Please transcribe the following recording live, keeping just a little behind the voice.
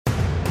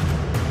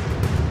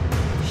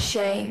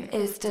Shame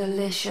is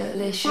delicious.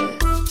 This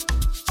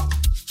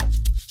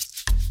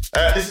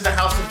is the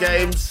House of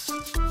Games.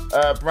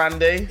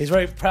 Brandy. He's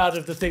very proud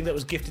of the thing that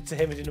was gifted to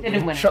him and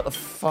didn't win. Shut the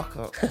fuck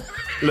up.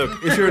 Look,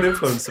 if you're an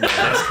influencer, man,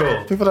 that's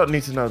cool. People don't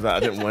need to know that I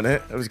didn't win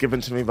it. It was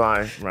given to me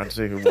by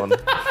Randy, who won.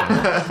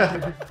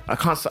 I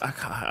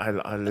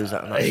lose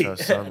that on that show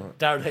so much.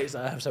 Darren hates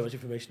that I have so much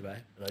information about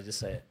him, and I just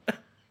say it.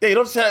 Yeah, you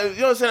don't say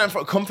that in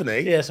front of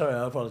company. Yeah, sorry,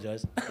 I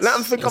apologise. Let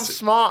them think I'm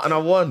smart and I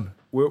won.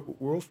 We're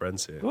all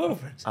friends here. We're all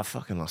friends. I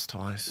fucking lost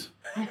twice.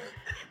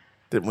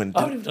 Didn't win.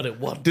 I've only done it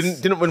once.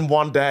 Didn't win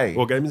one day.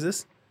 What game is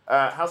this?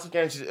 House of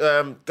Games.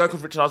 Guy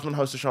called Richard Osman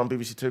hosts a show on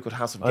BBC Two called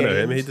House of Games. I know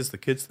him. He does the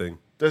kids thing.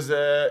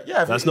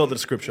 That's not the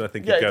description I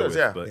think you'd go with.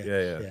 Yeah. But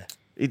yeah.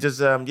 He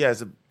does.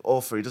 As an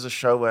author, he does a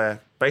show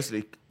where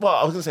basically, well,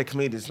 I was gonna say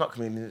comedian. It's not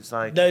comedian. It's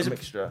like a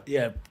mixture.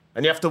 Yeah.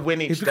 And you have to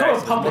win each He's day. become a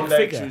So public Monday,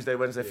 figure. Tuesday,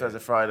 Wednesday, Thursday,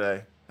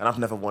 Friday, and I've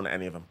never won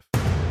any of them.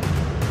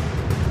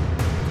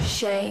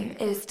 Shame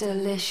is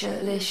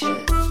delicious.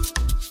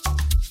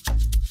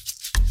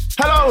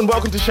 Hello and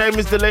welcome to Shame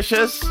is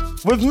Delicious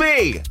with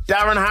me,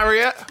 Darren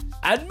Harriott,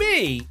 And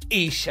me,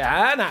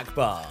 Ishan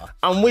Akbar.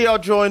 and we are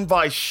joined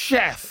by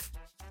chef,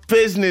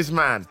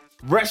 businessman,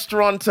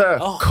 restaurateur,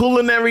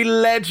 culinary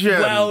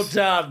legend. Well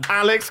done.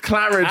 Alex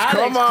Claridge. Alex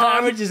Come on.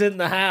 Claridge is in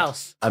the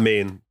house. I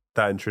mean,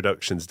 that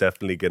introduction's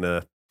definitely going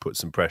to put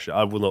some pressure.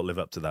 I will not live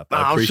up to that. But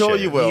I I'm appreciate sure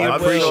you it. will. You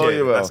I'm will. sure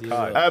you will. That's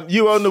kind.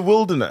 You own the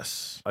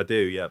Wilderness. I do,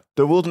 yeah.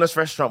 The Wilderness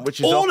restaurant, which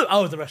is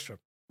The restaurant.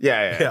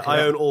 yeah.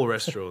 I own all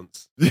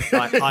restaurants.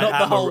 Not the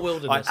whole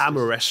wilderness. I am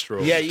a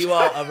restaurant. Yeah, you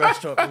are a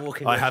restaurant for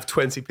walking. I have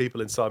 20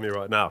 people inside me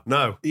right now.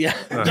 No. Yeah,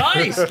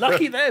 nice.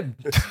 Lucky them.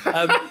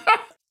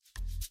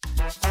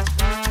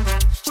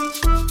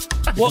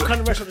 What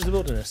kind of restaurant is the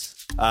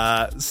Wilderness?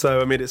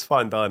 So, I mean, it's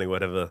fine dining,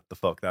 whatever the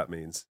fuck that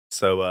means.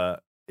 So,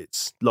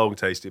 it's long,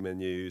 tasty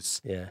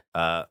menus.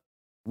 Yeah.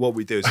 What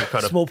we do is we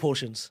kind of... Small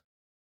portions.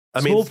 I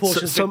mean, small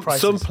portions, big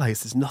prices. some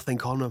places,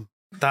 nothing on them.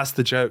 That's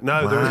the joke.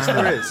 No, there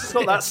is. It's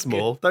not that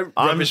small. Don't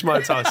rubbish my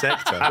entire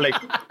sector.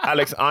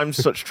 Alex, I'm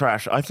such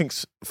trash. I think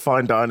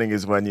fine dining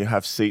is when you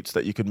have seats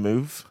that you can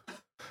move.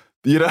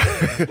 You know,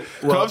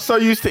 I'm so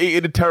used to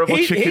eating a terrible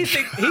chicken. He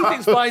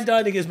thinks fine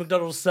dining is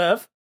McDonald's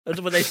serve. And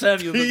when they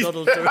serve you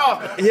McDonald's. You've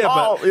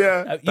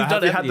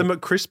done it, had the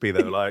McCrispy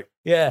though, like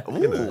Yeah.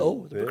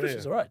 Ooh. The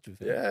McCrispy's all right. To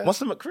be fair. What's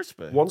the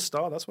McCrispy? 1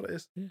 star. That's what it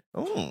is.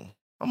 Oh,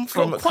 I'm It's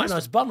got from quite a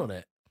nice bun on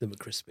it. The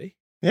McCrispy.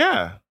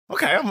 Yeah.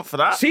 Okay, I'm up for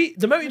that. See,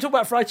 the moment you talk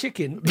about fried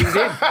chicken, he's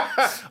in.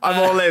 I'm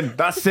all in.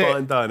 That's it.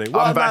 Fine dining.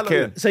 I'm back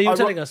in. So you're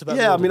telling us about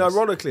the I mean, Wilderness.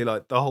 ironically,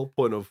 like the whole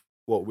point of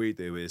what we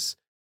do is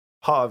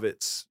part of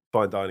it's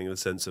fine dining in the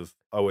sense of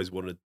I always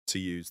wanted to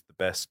use the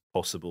best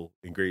possible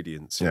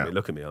ingredients. You know, I mean,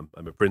 look at me, I'm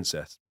a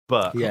princess.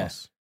 But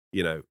Yes.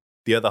 you know,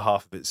 the other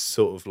half of it's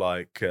sort of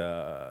like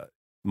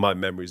my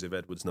memories of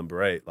Edward's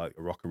Number 8, like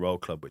a rock and roll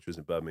club, which was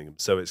in Birmingham.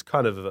 So it's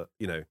kind of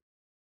the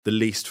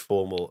least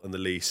formal and the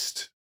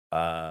least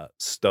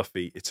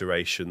stuffy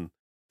iteration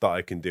that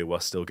I can do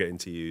while still getting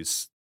to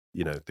use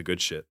the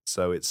good shit.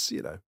 So it's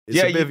a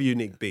bit of a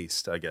unique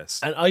beast, I guess.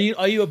 And are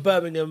you a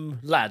Birmingham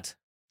lad?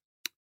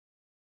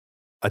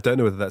 I don't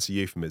know whether that's a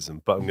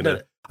euphemism, but I'm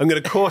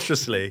gonna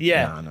cautiously.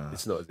 Yeah. No.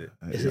 It's not, is it?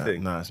 It's Is it a not.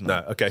 thing? No, it's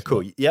not. No. Okay,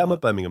 cool. Yeah, I'm a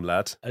Birmingham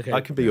lad. Okay. I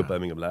can be your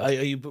Birmingham lad. Are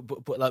you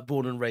like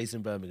born and raised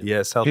in Birmingham?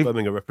 Yeah, South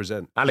Birmingham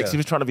represent. Alex, Yeah. he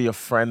was trying to be your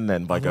friend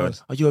then by going,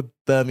 "Are you a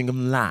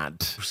Birmingham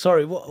lad?"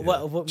 Sorry, what am I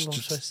supposed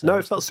to say? No,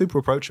 it felt super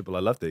approachable. I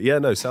loved it. Yeah,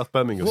 no, South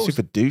Birmingham.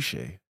 Super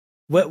douchey.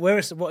 What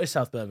is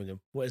South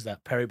Birmingham? What is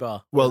that? Perry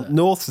Bar? Well,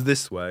 north's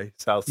this way,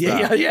 south's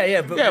that.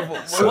 Yeah. But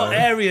what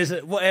areas?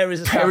 What areas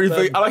of South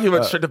Birmingham? I like you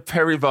went straight to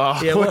Perry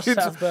Bar. Yeah, what's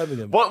South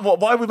Birmingham?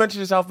 Why are we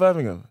mentioning South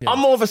Birmingham? I'm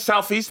more of a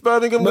Southeast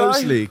Birmingham guy.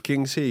 Mostly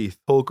Kings Heath,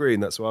 Hall Green.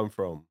 That's where I'm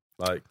from.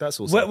 Like that's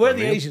all. Where South are the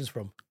Birmingham. Asians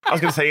from? I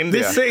was going to say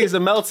India. This city is a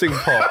melting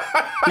pot.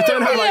 We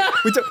don't have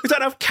we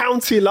don't have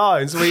county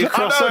lines where you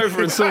cross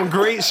over and someone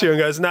greets you and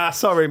goes, "Nah,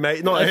 sorry,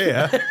 mate, not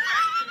here."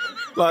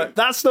 Like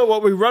that's not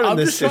what we run in I'm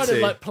this just trying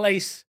city. to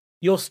place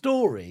your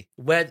story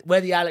where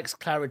the Alex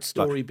Claridge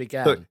story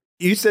began. Look,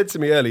 you said to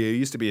me earlier you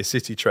used to be a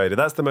city trader.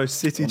 That's the most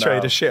city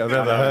trader shit I've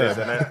ever heard.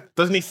 Isn't it?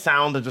 Doesn't he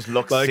sound and just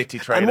look like city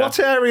trader? And what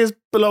areas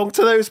belong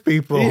to those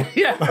people?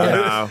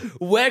 Yeah.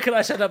 Where can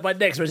I set up my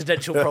next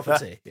residential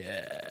property?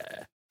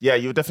 Yeah,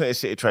 you were definitely a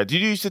city trader.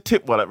 Did you used to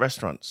tip well at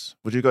restaurants?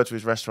 Would you go to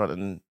his restaurant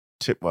and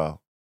tip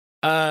well?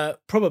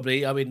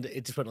 Probably. I mean,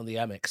 it depends on the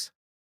Amex.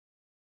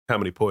 How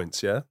many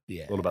points? Yeah,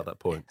 Yeah. all about that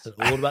point. It's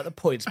all about the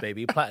points,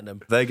 baby.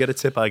 Platinum. They get a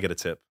tip. I get a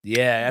tip.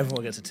 Yeah,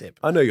 everyone gets a tip.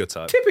 I know your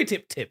type. Tippy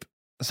tip.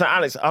 So,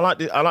 Alex, I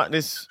like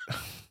this.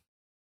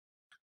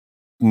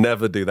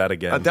 Never do that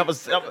again.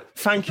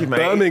 Thank you, mate.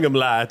 Birmingham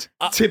lad.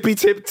 Tippy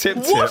tip.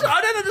 What?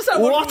 I don't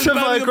understand. What have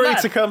I agreed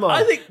to come on?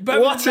 I think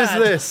Birmingham What is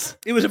lad, this?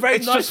 It was a very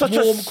It's nice, just such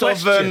warm a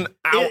southern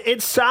question.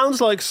 It sounds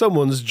like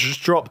someone's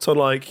just dropped on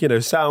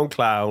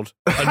SoundCloud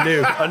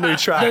a new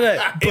track. No. I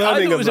thought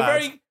Birmingham it was a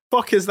lad. very.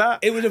 Fuck is that?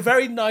 It was a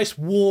very nice,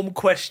 warm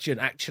question.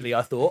 Actually,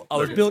 I thought I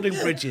was building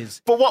bridges.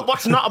 But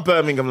what's not a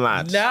Birmingham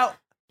lad? Now,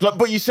 Like,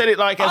 but you said it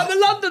like I'm a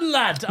London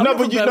lad. I'm no, not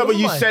but from you no, Birmingham, but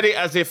you am I? said it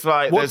as if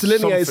like What there's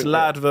delineates something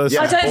lad versus?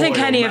 I don't think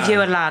boy or any of man?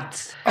 you are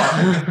lads.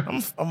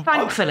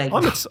 Thankfully.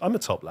 I'm a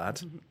top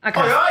lad.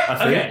 Okay.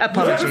 Okay.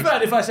 Apologies. Would you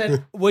prefer if I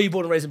said, were you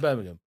born and raised in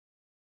Birmingham?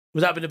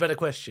 Would that have been a better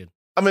question?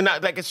 I mean,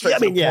 that gets straight to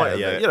the point. yeah. Of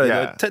it. You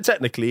know,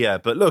 technically, yeah.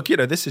 But look, you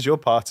know, this is your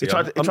party.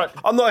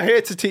 I'm not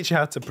here to teach you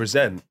how to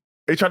present.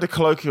 He tried to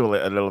colloquial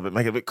it a little bit,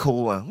 make it a bit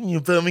cooler. You're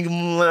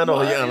Birmingham lad,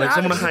 or yeah, like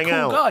someone to hang cool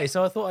out. guy,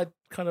 so I thought I'd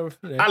kind of.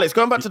 You know. Alex,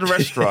 going back to the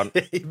restaurant.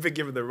 You've been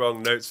given the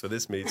wrong notes for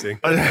this meeting.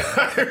 Yeah,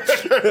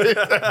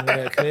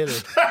 clearly.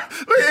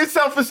 Look, his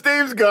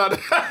self-esteem's gone.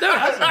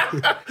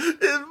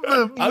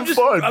 I'm just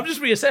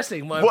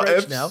reassessing my What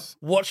approach ifs? now.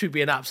 Watch me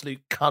be an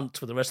absolute cunt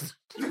for the rest of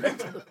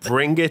the.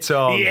 Bring it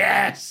on.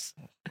 Yes.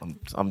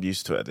 I'm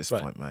used to it at this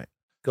point, mate.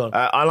 Go on.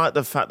 I like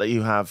the fact that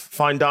you have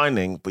fine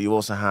dining, but you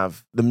also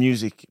have the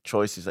music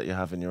choices that you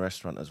have in your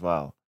restaurant as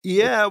well.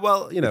 Yeah,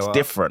 well, you know, It's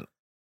different.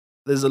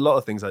 there's a lot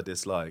of things I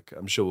dislike.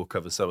 I'm sure we'll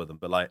cover some of them,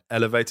 but like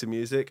elevator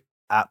music,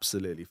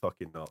 absolutely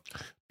fucking not.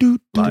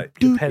 Like,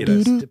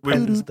 Depends. you know,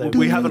 Depends, though.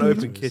 we have an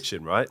open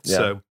kitchen, right? Yeah.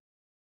 So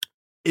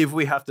if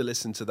we have to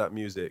listen to that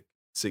music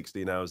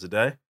 16 hours a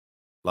day,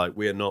 like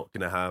we are not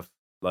going to have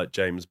like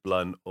James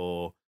Blunt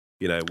or,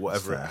 you know,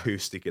 whatever Fair.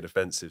 acoustic and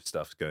offensive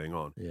stuff's going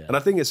on. Yeah. And I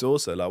think it's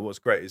also like what's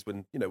great is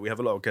when, you know, we have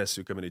a lot of guests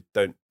who come in who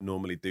don't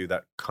normally do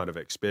that kind of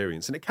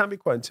experience. And it can be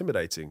quite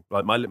intimidating.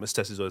 Like my litmus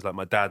test is always like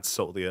my dad's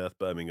salt of the earth,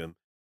 Birmingham.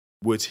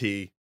 Would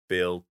he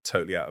feel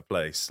totally out of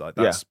place? Like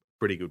that's a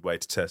pretty good way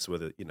to test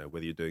whether, you know,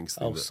 whether you're doing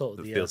something salt of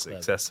that the feels earth,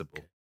 accessible.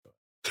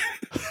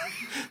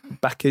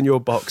 Back in your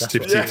box, That's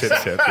tip, what- tip, tip,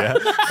 tip, yeah.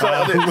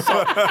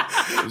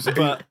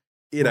 But,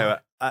 you know,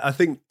 I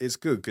think it's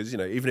good because, you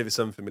know, even if it's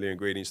unfamiliar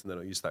ingredients and they're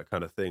not used to that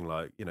kind of thing,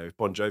 like, you know, if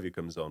Bon Jovi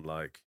comes on,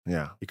 like,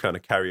 Yeah. you kind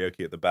of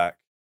karaoke at the back,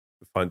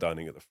 fine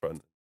dining at the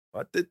front.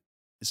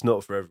 It's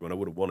not for everyone. I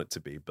wouldn't want it to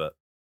be, but,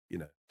 you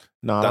know,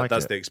 No, I like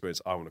that's it. the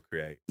experience I want to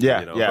create. Yeah,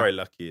 You know, yeah. I'm very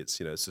lucky. It's,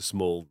 you know, it's a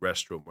small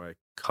restaurant where I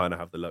kind of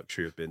have the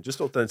luxury of being just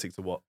authentic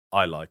to what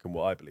I like and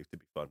what I believe to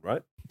be fun,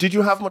 right? Did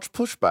you have much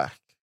pushback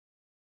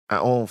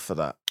at all for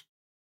that?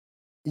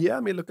 Yeah,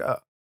 I mean, look,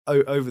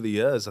 over the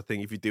years, I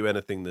think if you do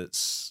anything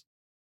that's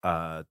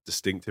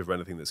distinctive or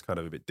anything that's kind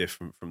of a bit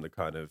different from the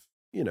kind of,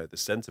 you know, the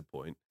center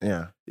point,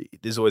 Yeah.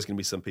 there's always going to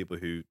be some people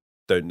who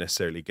don't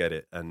necessarily get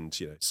it. And,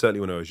 you know, certainly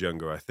when I was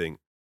younger, I think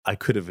I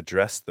could have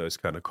addressed those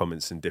kind of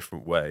comments in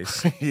different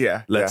ways.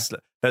 Yeah. Let's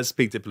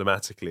speak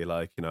diplomatically.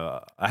 Like, you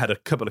know, I had a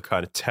couple of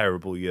kind of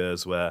terrible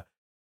years where,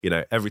 you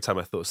know, every time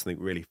I thought something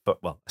really I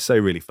say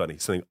really funny,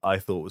 something I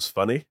thought was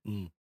funny,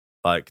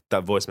 like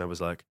that voicemail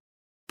was like,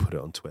 put it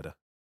on Twitter,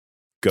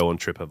 go on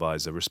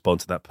TripAdvisor, respond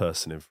to that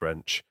person in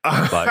French,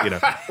 like, you know,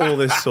 all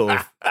this sort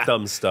of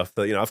dumb stuff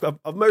that, you know,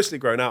 I've mostly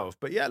grown out of.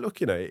 But yeah, look,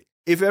 you know,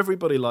 if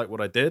everybody liked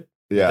what I did,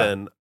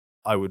 then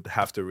I would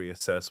have to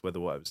reassess whether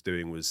what I was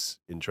doing was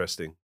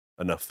interesting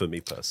enough for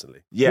me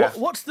personally. Yeah.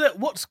 What's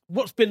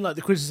been like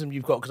the criticism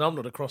you've got? Because I'm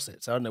not across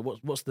it, so I don't know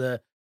what's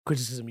the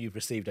criticism you've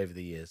received over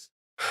the years.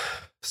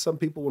 Some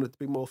people want it to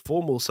be more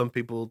formal. Some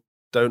people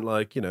don't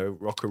like, you know,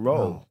 rock and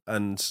roll.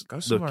 And Go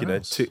look, somewhere you know,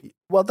 else.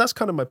 well, that's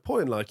kind of my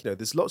point. Like, you know,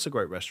 there's lots of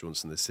great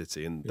restaurants in this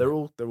city, and they're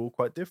all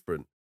quite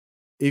different.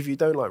 If you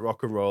don't like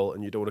rock and roll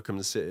and you don't want to come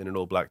and sit in an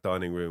all black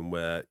dining room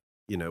where,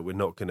 you know, we're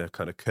not going to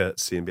kind of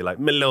curtsy and be like,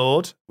 my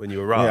lord, when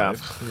you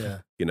arrive. Yeah.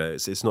 You know,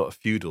 it's not a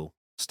feudal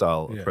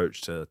style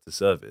approach to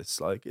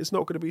service. Like, it's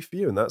not going to be for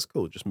you, and that's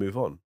cool. Just move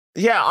on.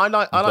 Yeah, I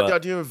like the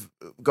idea of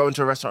going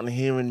to a restaurant and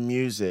hearing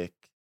music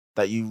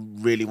that you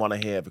really want to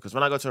hear. Because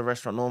when I go to a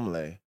restaurant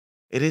normally,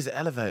 it is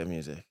elevator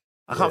music.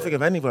 I can't think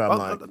of anywhere I'm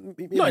like...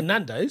 Not in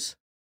Nando's.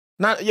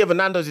 But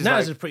Nando's is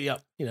Nando's like... is pretty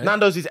up, you know.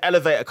 Nando's is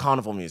elevator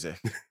carnival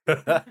music.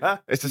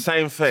 It's the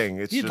same thing.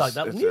 It's You'd just, like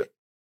that, it's wouldn't you?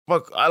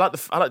 Well, I like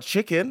the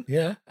chicken.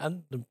 Yeah,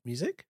 and the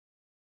music.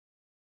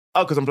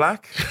 Oh, because I'm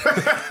black.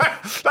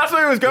 That's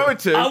what he was going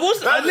to. I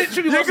wasn't. I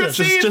literally you wasn't. Could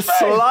see his Just face.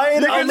 slide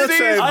it You on could the see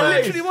his table. I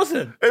face. literally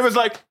wasn't. It was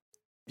like,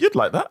 you'd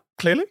like that,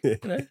 clearly. You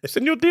know, It's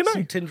in your DNA.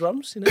 some tin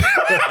drums, you know.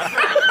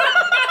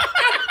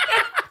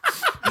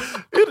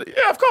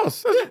 Yeah, of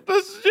course.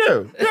 That's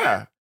you.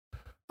 Yeah.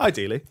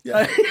 Ideally.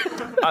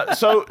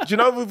 So, do you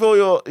know with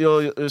all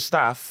your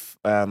staff,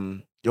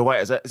 your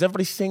waiters, is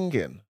everybody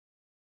singing?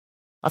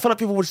 I feel like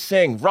people would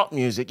sing rock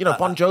music. You know,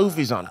 Bon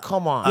Jovi's on.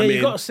 Come on. Yeah, I you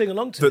mean, got to sing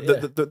along to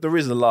it. Yeah. There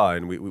is a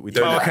line. We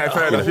don't. Oh, okay,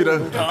 fair enough. You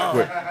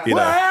know, you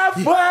know.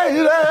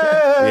 halfway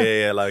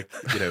there. Yeah, like,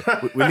 you know,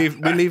 we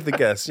leave the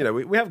guests. You know,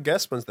 we have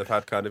guests once they've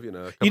had kind of, you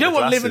know, a couple You don't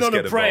of want Living glasses on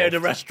a get Prayer in a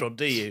involved. restaurant,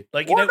 do you?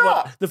 Like, you Why don't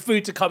want not? the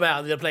food to come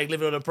out and they're playing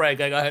Living on a Prayer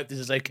going, I hope this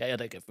is okay, I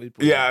don't get food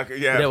poisoning. Yeah.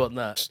 You don't want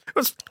that.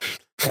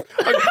 I'm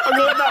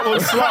gonna let that one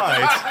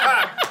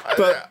slide.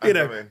 But, you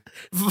know,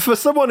 for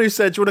someone who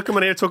said, do you want to come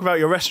in here and talk about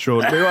your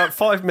restaurant? We were like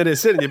 5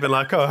 minutes in and you've been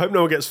like, oh, I hope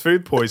no one gets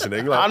food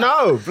poisoning. Like, I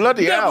know,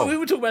 bloody Yeah, hell. but we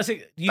were talking about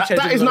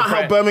That is not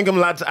how Birmingham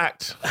lads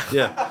act.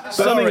 yeah.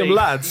 Birmingham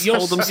lads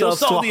hold themselves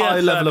to a high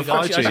level of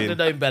I should hygiene. have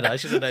known better. I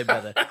should have known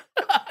better.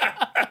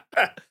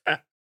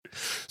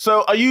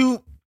 So,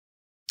 you've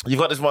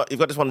got this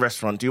one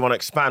restaurant. Do you want to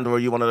expand, or are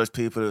you one of those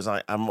people who's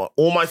like, I'm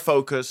all my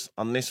focus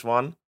on this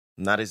one,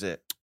 And that is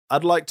it.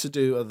 I'd like to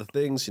do other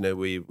things. You know,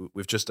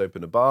 we've just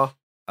opened a bar,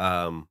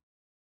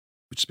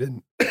 which has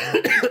been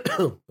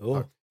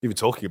even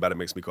talking about it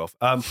makes me cough.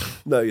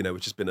 No, you know,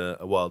 which has been a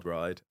wild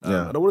ride.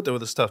 Yeah. And I want to do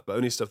other stuff, but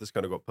only stuff that's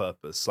kind of got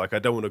purpose. Like I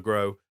don't want to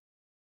grow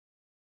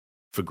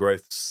for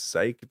growth's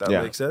sake, if that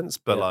makes sense.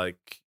 But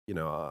like, you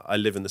know, I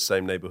live in the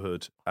same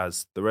neighborhood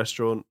as the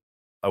restaurant.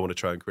 I want to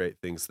try and create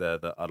things there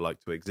that I'd like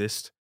to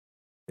exist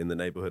in the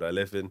neighborhood I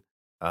live in.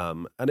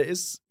 And it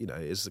is, you know,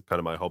 it is kind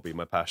of my hobby,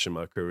 my passion,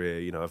 my career.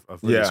 You know,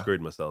 I've really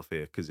screwed myself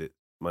here because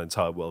my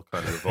entire world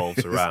kind of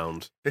revolves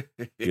around,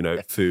 you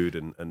know, food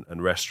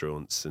and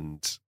restaurants,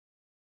 and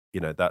you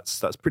know that's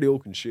pretty all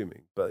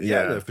consuming. But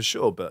no, for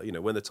sure. But you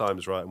know, when the time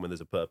is right and when there's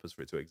a purpose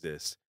for it to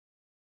exist.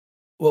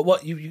 Well,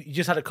 what you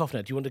just had a cough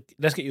now. Do you want to?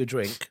 Let's get you a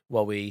drink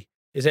while we.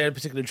 Is there a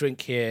particular drink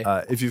here?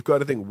 If you've got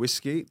anything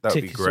whiskey, that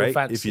would be great.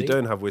 If you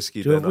don't have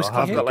whiskey, then whiskey I'll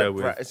have here? to go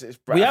with.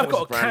 We have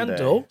got a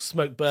candle,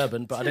 smoked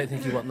bourbon, but I don't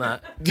think you want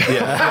that.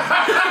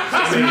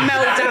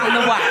 Melt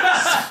down the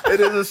wax. It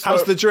is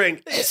How's the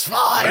drink? It's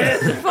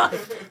fine.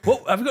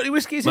 What, have you got any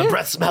whiskies My here?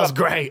 breath smells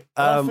great.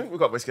 I think we've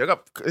got whiskey. I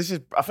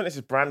think this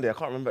is brandy. I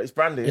can't remember. It's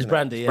brandy. It's isn't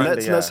brandy, it?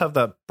 yeah. Let's have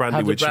that brandy,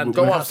 Have the which brandy.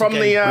 Go on, from the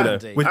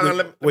Brandy. which, Hang on,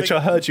 let me- which I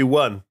heard you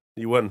won.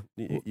 You won.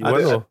 You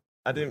won. Or?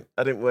 I didn't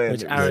win.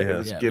 Which It was- Aaron, it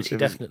was yeah, giv- which he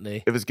it was-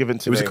 definitely. It was given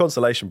to It was me. a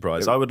consolation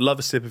prize. I would love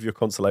a sip of your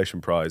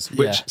consolation prize,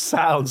 which Yeah.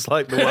 sounds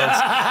like the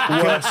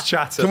worst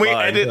chatter. Can we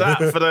line. edit that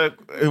for the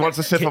who wants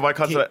a sip of my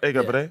concert? There you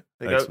go, yeah. buddy.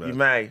 There you Thanks, go. man. You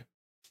may.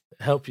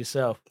 Help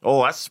yourself.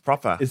 Oh, that's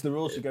proper. Is the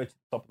rule to go to the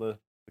top of the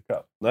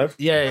cup? No.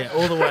 Yeah,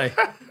 all the way.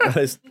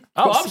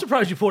 Oh, I'm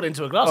surprised you poured it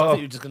into a glass. I thought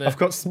you were just going I've to.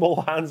 got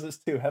small hands. It's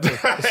too heavy.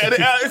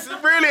 It's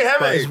really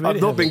heavy. It's really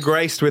I've not heavy. been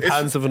graced with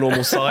hands of a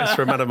normal size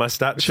for a man of my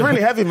stature. It's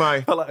really heavy, my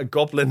I felt like a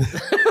goblin.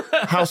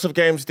 House of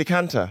Games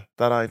decanter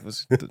that I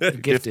was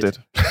gifted.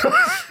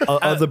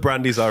 Other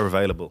brandies are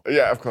available.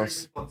 Yeah, of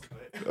course.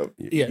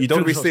 Yeah, You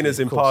don't drink be seen as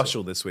responsibly, of course.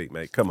 impartial this week,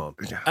 mate. Come on.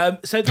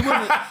 So the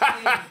woman.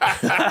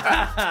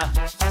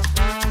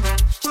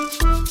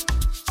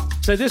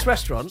 So this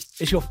restaurant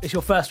is your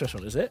first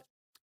restaurant, is it?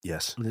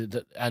 Yes.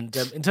 And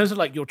in terms of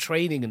like your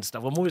training and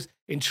stuff, I'm always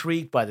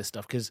intrigued by this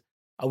stuff because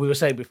we were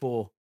saying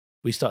before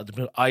we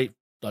started, I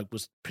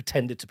was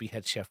pretended to be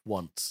head chef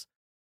once.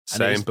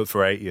 And it Same, was- but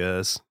for 8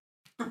 years.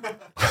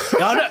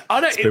 I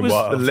know. It been was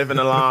wild. Living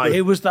a lie.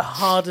 it was the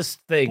hardest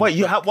thing. Wait,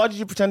 why did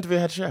you pretend to be a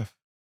head chef?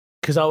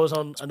 Because I was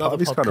on another of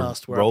this podcast kind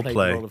of where I role played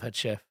play. the role of head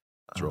chef.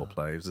 It's role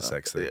play. It was a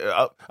sex thing.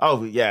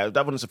 Oh, yeah,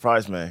 that wouldn't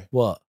surprise me.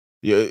 What?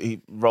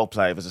 Role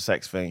play was a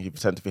sex thing. He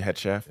pretended to be head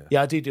chef.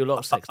 Yeah, I do a lot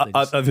of sex things.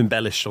 I've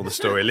embellished on the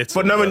story a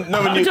little. But no one knew.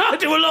 I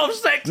do a lot of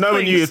sex No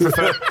one knew you'd things.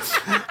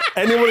 prefer.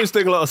 Anyone who's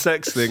doing a lot of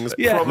sex things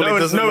Yeah. probably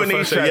doesn't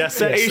refer to yeah,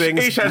 sex things.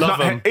 Isha's Love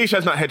them.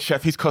 not head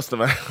chef. He's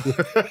customer.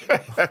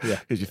 Yeah.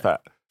 He's your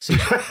fat.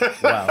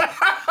 Wow.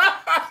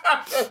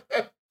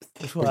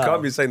 We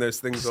can't be saying those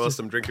things whilst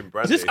I'm drinking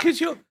brandy. Just because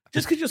you're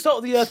sort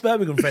of the Earth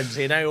Birmingham friends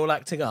here, now you're all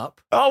acting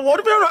up. Oh, what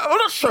are we? I'm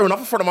not showing off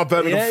in front of my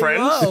Birmingham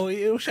friends.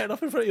 You're showing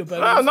off in front of your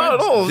No, Birmingham not at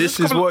friends. all. This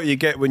Just is what you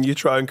get when you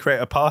try and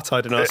create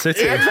apartheid in our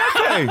city. Yeah,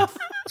 exactly. It's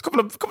a couple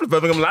of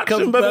Birmingham lads. Come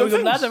doing to Birmingham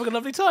things. lads, having a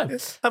lovely time.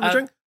 Have a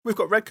drink. We've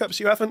got red cups.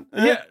 You haven't.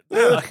 Yeah,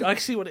 I can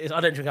see what it is. I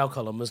don't drink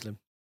alcohol. I'm Muslim.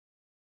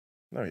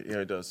 No, yeah,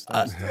 it does.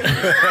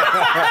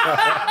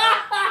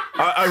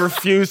 I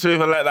refuse to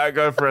even let that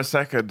go for a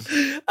second.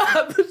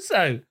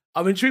 So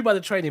I'm intrigued by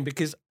the training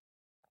because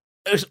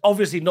it's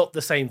obviously not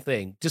the same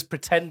thing. Just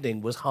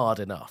pretending was hard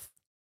enough.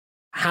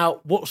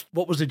 What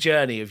was the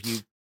journey of you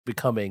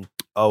becoming?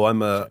 Oh,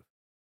 I'm an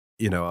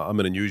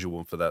unusual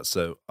one for that.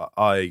 So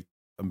I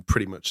am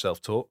pretty much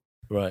self-taught.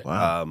 Right.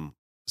 Wow.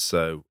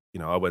 So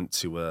I went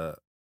to a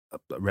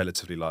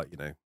relatively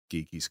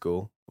geeky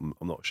school. I'm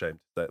not ashamed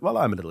to say. Well,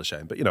 I'm a little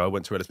ashamed, but I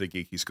went to a relatively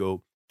geeky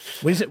school.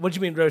 What do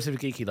you mean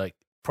relatively geeky? Like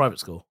private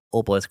school?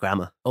 All boys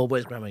grammar. All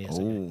boys grammar, yes.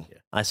 Okay. Ooh. Yeah.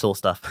 I saw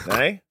stuff.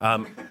 Hey?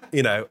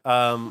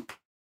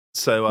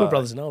 So We're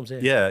brothers in arms,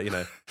 yeah.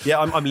 yeah.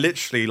 I'm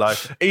literally like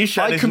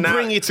Ishan I is can now-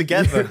 bring you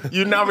together.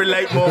 You now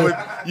relate more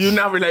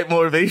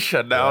with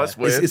Ishan now. That's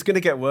weird. It's going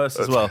to get worse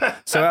as well.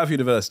 So out of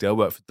university, I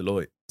worked for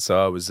Deloitte.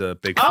 So I was a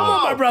big.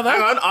 Oh, my brother.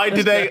 Hang on, I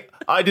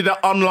did an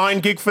online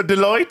gig for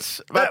Deloitte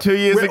about 2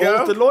 years We're ago.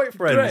 all Deloitte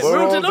friends. Great. We're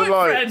We're all all Deloitte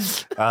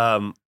Deloitte.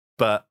 friends.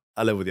 But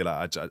I live with you.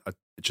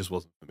 It just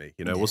wasn't for me.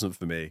 It wasn't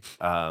for me.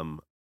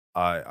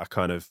 I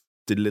kind of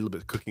did a little bit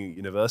of cooking at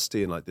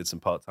university and did some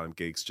part-time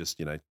gigs just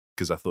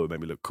because I thought it made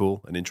me look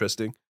cool and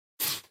interesting.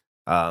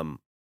 And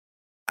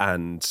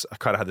I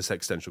kind of had this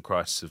existential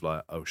crisis of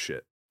oh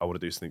shit, I want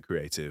to do something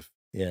creative.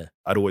 Yeah.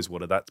 I'd always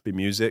wanted that to be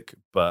music,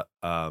 but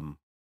my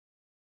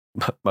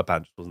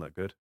band just wasn't that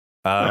good.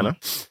 Fair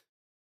enough.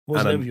 What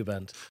was And the name of your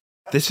band?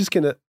 This is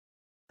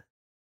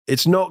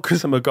it's not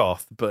because I'm a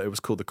goth, but it was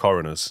called The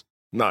Coroners.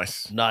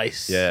 Nice.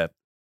 Nice. Yeah.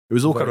 It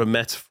was all kind of a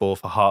metaphor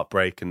for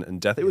heartbreak and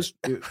death. It was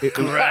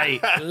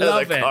Great.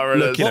 Love The it.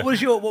 Coroners.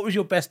 What was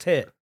your best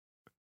hit?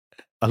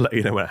 I'll let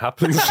you know when it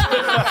happens.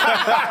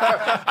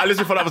 I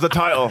literally thought that was the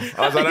title.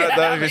 I was like, that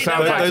actually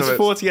sounds like Those something.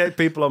 48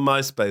 people on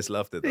MySpace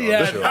loved it. Though, Yeah,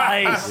 I'm sure.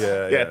 nice.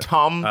 Yeah,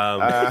 Tom.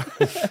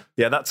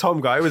 Yeah, that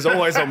Tom guy was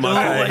always on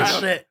my Always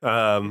page.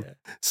 on it.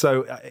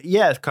 So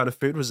kind of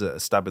food was a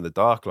stab in the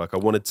dark. Like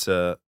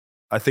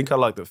I think I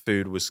liked that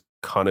food was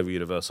kind of a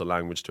universal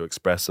language to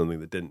express something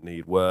that didn't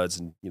need words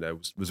and,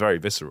 was very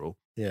visceral.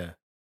 Yeah.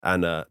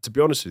 And to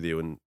be honest with you,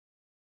 and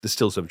there's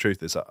still some truth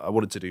to this, I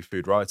wanted to do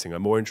food writing.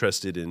 I'm more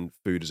interested in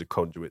food as a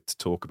conduit to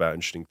talk about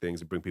interesting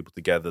things and bring people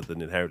together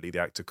than inherently the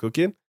act of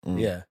cooking.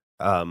 Yeah.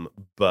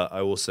 But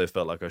I also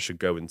felt like I should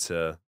go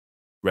into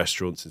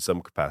restaurants in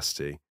some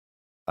capacity.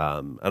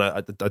 And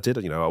I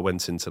did, I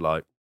went into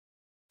like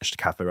just a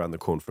cafe around the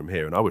corner from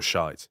here, and I was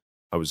shite.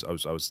 I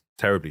was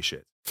terribly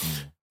shit.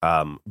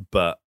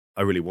 But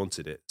I really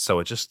wanted it. So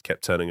I just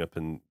kept turning up,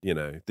 and,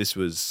 this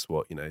was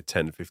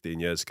 10, 15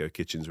 years ago.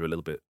 Kitchens were a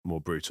little bit more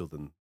brutal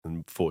than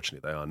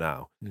fortunately they are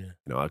now. Yeah.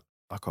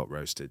 I got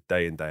roasted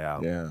day in, day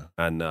out. Yeah.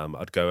 And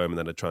I'd go home and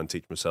then I'd try and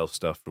teach myself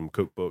stuff from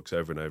cookbooks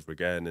over and over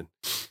again. And,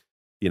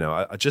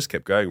 I just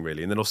kept going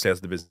really. And then obviously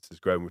as the business has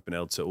grown, we've been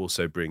able to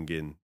also bring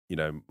in,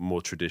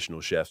 more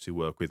traditional chefs who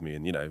work with me,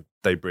 and,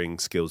 they bring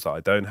skills that I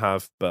don't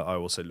have, but I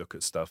also look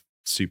at stuff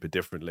super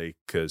differently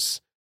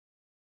because,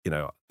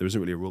 there isn't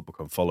really a rule book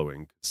I'm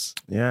following.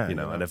 Yeah.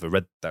 I never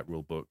read that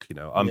rule book.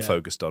 I'm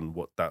focused on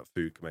what that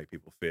food can make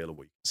people feel and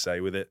what you can say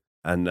with it.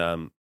 And,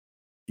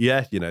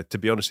 to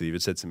be honest with you, if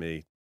it said to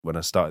me when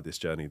I started this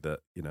journey that,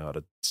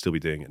 I'd still be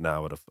doing it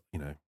now, I'd have,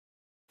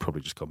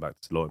 probably just gone back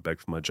to law and beg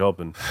for my job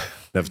and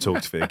never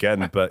talked to it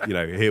again. But,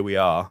 here we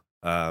are.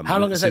 How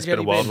long has that it's been a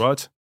journey wild been?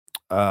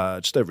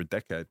 ride? Just over a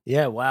decade.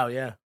 Yeah. Wow.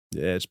 Yeah.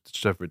 Yeah, it's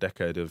just over a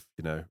decade of,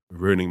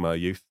 ruining my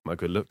youth, my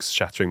good looks,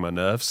 shattering my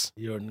nerves.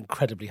 You're an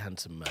incredibly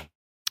handsome man.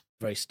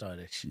 Very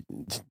stylish.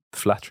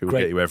 Flattery will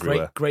get you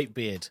everywhere. Great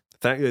beard.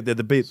 Thank you.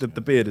 The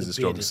beard is a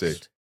strong is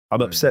suit.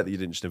 I'm upset that you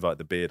didn't just invite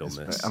the beard on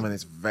this. I mean,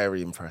 it's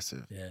very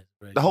impressive. Yeah.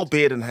 The whole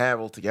beard and hair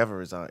all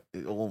together is like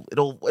it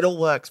all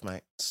works,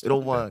 mate. It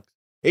all works.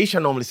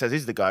 Isha normally says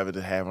he's the guy with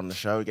the hair on the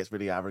show. He gets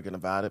really arrogant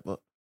about it, but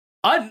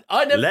I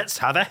never. Let's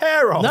have a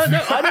hair off. No,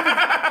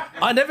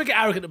 I never get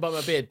arrogant about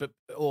my beard,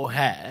 or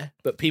hair.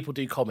 But people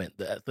do comment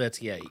that at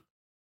 38,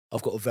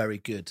 I've got a very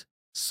good,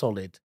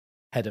 solid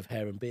head of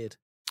hair and beard.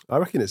 I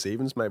reckon it's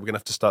evens, mate. We're gonna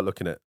have to start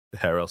looking at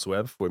hair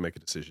elsewhere before we make a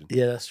decision.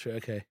 Yeah, that's true.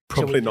 Okay,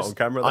 Probably not on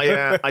camera.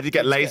 I did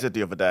get lasered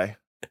the other day.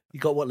 You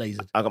got what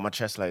lasered? I got my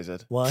chest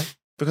lasered. Why?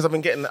 Because I've been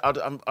getting. I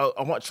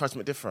want to try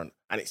something different,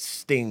 and it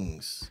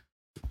stings.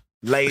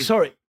 Laser.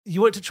 Sorry,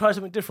 you want to try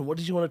something different. What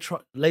did you want to try?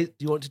 Do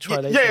you want to try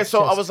laser? Yeah.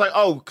 So I was like,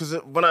 because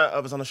when I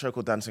was on a show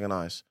called Dancing on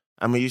Ice,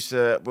 and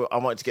I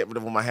wanted to get rid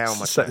of all my hair on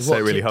my chest.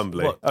 Say really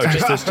humbly. What? Oh,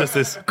 just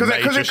this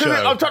major show.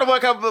 I'm trying to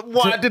work out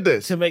why I did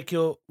this. To make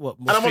your more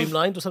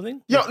streamlined or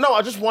something? Yeah, no,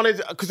 I just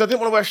wanted because I didn't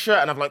want to wear a shirt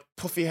and have like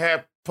puffy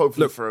hair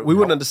poking Look, through. we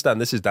wouldn't understand.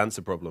 This is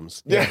dancer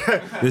problems. Yeah.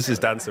 This is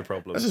dancer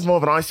problems. This is more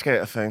of an ice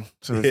skater thing.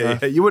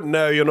 Yeah, you wouldn't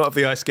know. You're not of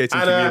the ice skating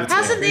community.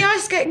 Hasn't the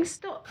ice skating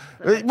stopped?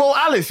 Well,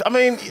 Alice, I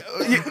mean,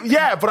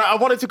 yeah, but I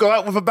wanted to go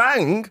out with a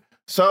bang.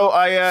 So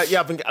I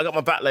got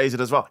my back lasered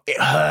as well. It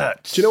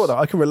hurts. Do you know what? Though?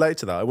 I can relate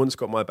to that. I once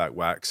got my back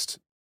waxed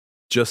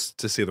just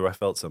to see whether I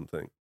felt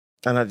something.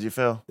 And how did you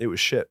feel? It was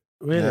shit.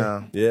 Really?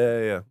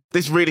 Yeah.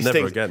 This really Never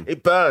stings. again.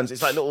 It burns.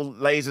 It's like little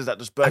lasers that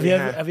just burn Have you your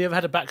ever hair. have you ever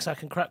had a back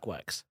sack and crack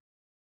wax?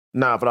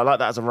 No, but I like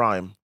that as a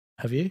rhyme.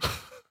 Have you?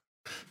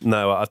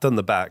 No, I've done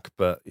the back,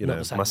 but Not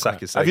the sack my and sack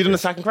crack. is. Have you done the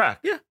sacred. sack and crack?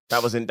 Yeah.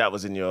 That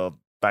was in your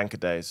banker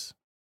days.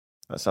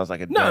 That sounds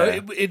like a No,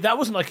 dare. that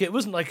wasn't like it.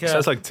 Wasn't like a.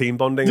 Sounds like team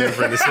bonding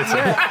over in the city.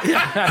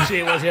 yeah, actually,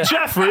 it was. Yeah.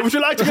 Jeffrey, would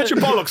you like to get your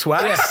bollocks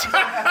waxed?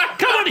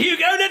 Come on,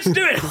 Hugo, let's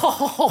do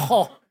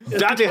it.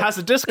 Daddy has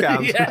a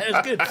discount. Yeah, it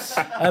was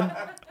good.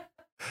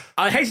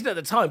 I hated it at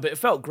the time, but it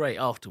felt great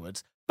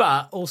afterwards.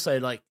 But also,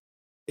 like,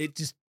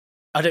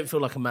 I don't feel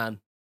like a man.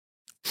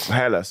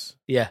 Hairless.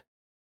 Yeah,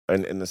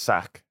 In the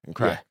sack and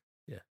crack.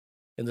 yeah,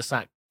 in the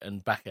sack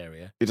and back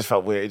area. It just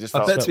felt weird. It just I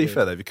felt. bet to be weird.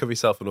 fair though, if you cover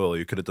yourself in oil,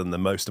 you could have done the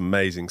most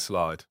amazing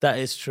slide, That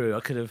is true. I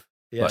could have.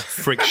 Yeah, like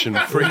friction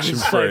so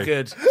free.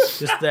 good.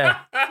 Just there,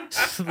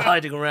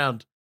 sliding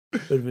around.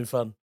 Would have been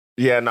fun.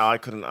 Yeah, no, I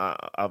couldn't.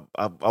 I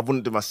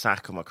wouldn't do my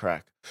sack or my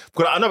crack.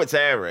 But I know it's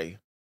airy.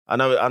 I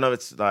know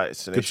it's like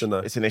it's an Good to issue. know.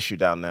 It's an issue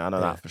down there. I know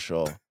Yeah. that for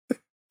sure.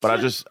 But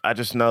I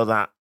just know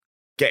that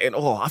getting.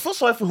 Oh, I feel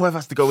sorry for whoever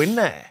has to go in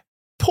there.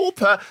 Poor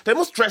they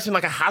must dress in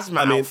like a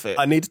hazmat outfit.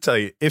 I need to tell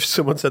you, if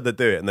someone said they'd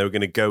do it and they were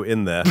going to go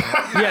in there,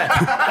 Yeah,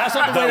 that's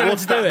not the way they want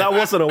to do it. that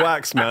wasn't a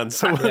wax, man.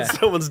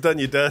 Someone's done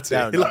you dirty.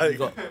 Down, Like, you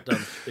got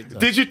done big time.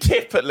 Did you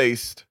tip at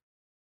least?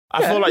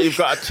 I feel like you've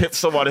got to tip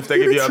someone if they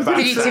give you a back.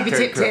 Did you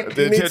tip?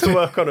 you need to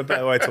work on a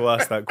better way to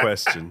ask that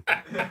question.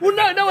 Well,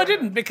 no, I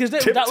didn't because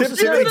that was the tip,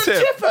 You didn't service.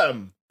 tip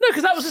them. No,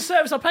 because that was the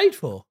service I paid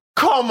for.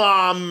 Come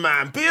on,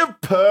 man. Be a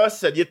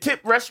person. You tip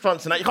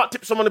restaurants and that. You can't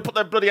tip someone who put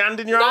their bloody hand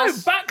in your No,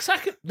 ass. back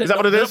sack. Is that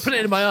what it is? Put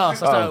it in my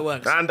ass. That's how it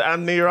works.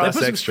 And near your They ass.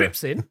 put some extra.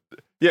 strips in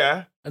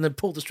Yeah. and then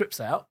pull the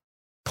strips out.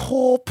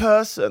 Poor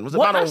person. Was it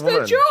What? man or That's woman?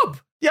 their job.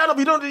 Yeah, no, but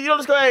you don't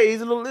just go, hey,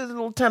 here's a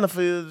little tenner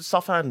for your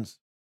soft hands.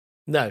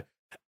 No.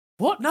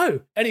 What?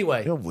 No.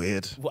 Anyway, You're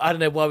weird. I don't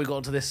know why we got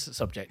onto this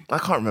subject. I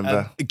can't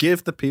remember.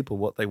 Give the people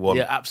what they want.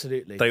 Yeah,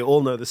 absolutely. They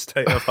all know the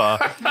state of our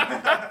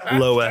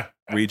lower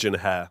region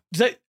hair.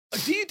 So,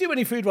 do you do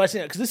any food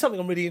writing? Because this is something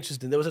I'm really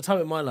interested in. There was a time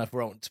in my life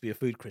where I wanted to be a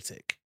food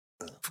critic.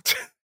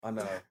 I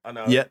know.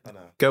 Yeah. I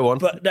know. Go on.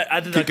 But no, I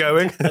didn't. Keep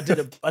going. I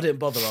didn't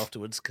bother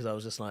afterwards because I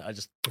was just like, I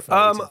just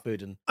prefer eating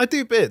food. And I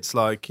do bits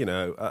like,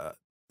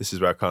 this is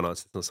where I can't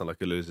answer. It's not sound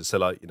like a loser. So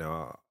like,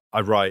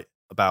 I write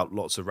about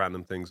lots of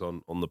random things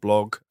on the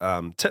blog.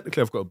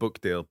 Technically, I've got a book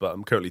deal, but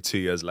I'm currently 2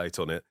 years late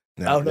on it.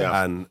 Oh, no.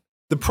 And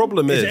the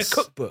problem is is it a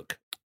cookbook?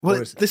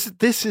 Well, is it-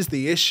 this is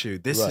the issue.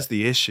 This Right. is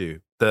the issue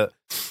that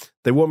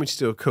they want me to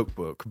do a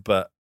cookbook,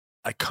 but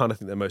I kind of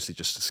think they're mostly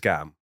just a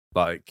scam.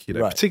 Like,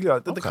 Right.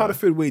 particularly like, the kind of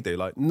food we do.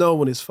 Like, no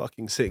one is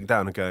fucking sitting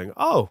down and going,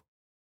 "Oh,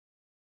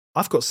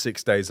 I've got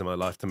 6 days of my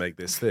life to make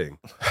this thing."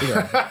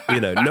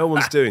 No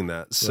one's doing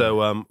that.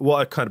 So, what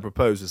I kind of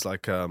propose is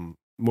like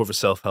more of a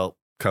self-help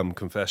come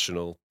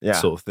confessional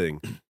sort of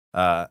thing.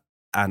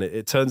 And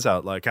it turns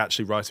out like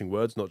actually writing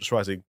words, not just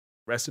writing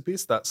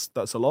recipes, that's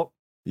a lot.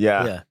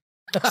 Yeah.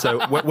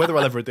 So whether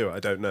I'll ever do it,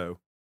 I don't know.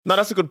 No,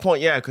 that's a good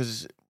point. Yeah,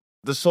 because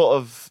the sort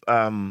of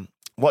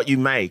what you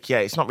make,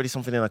 it's not really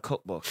something in a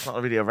cookbook. It's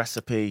not really a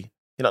recipe.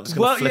 You're not just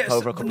going to flip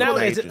over a couple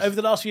nowadays, of pages. over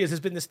the last few years,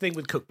 there's been this thing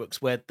with cookbooks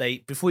where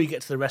before you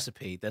get to the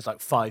recipe, there's like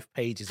 5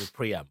 pages of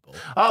preamble.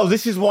 Oh,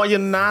 this is why your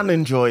nan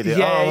enjoyed it.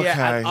 Yeah, oh, okay,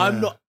 yeah.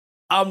 And yeah.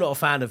 I'm not a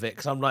fan of it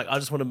because I'm like, I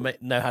just want to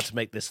know how to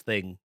make this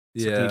thing.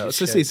 Yeah.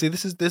 So see,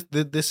 this is what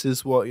this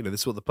is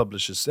what the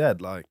publisher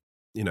said. Like,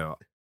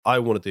 I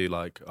want to do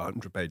like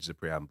 100 pages of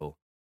preamble,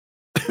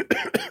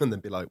 and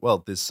then be like,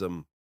 well, there's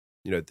some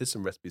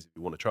recipes if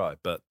you want to try,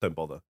 but don't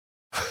bother.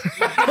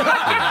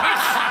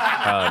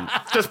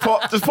 Just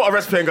put a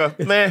recipe and go,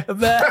 meh.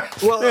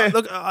 Well,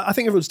 look, I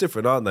think everyone's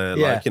different, aren't they?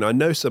 Yeah. Like, I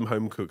know some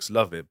home cooks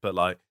love it, but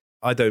like,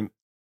 I don't.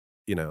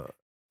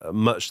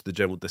 Much to the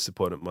general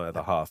disappointment of my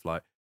other half.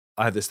 Like,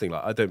 I have this thing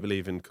like I don't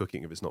believe in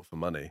cooking if it's not for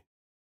money.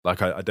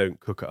 Like, I don't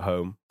cook at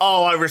home.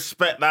 Oh, I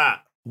respect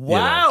that.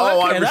 Wow,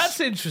 Oh, okay, I that's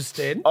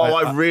interesting. Oh,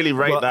 I really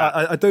rate that.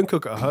 I don't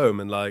cook at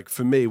home, and like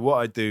for me, what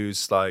I do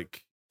is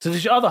like So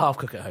does your other half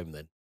cook at home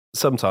then?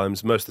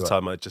 sometimes, most of the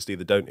time, I just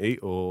either don't eat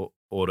or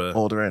order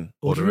in.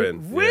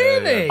 in.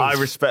 Really? I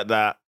respect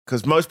that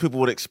because most people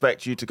would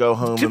expect you to go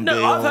home and be.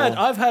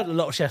 I've heard a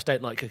lot of chefs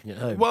don't like cooking at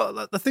home.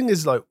 Well, the thing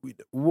is, like,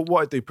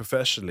 what I do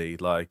professionally,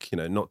 like,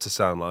 not to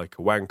sound like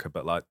a wanker,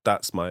 but like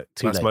that's my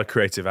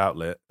creative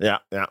outlet. Yeah.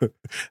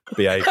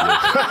 Behaviour.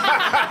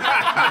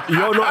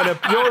 You're not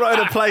in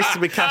a place to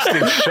be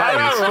casting shade,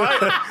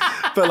 right?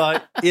 but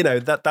like,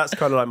 that's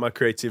kind of like my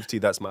creativity.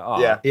 That's my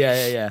art.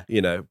 Yeah.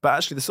 But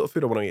actually, the sort of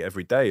food I want to eat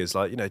every day is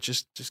like,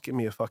 just give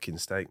me a fucking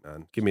steak,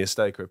 man. Give me a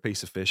steak or a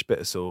piece of fish, bit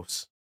of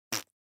sauce.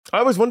 I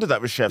always wondered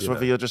that with chefs,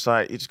 whether you're just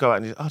like, you just go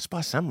out and just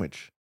buy a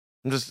sandwich.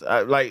 I'm just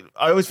like,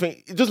 I always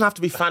think it doesn't have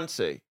to be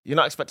fancy. You're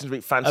not expecting to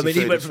eat fancy I mean,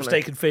 food. he went from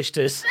steak and fish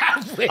to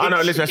sandwich. I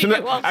know, listen,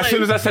 as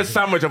soon as I said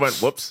sandwich, I went,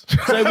 whoops.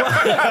 So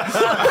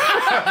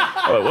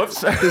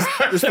Whoops.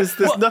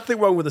 There's nothing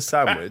wrong with a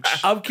sandwich.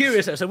 I'm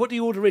curious. So, what do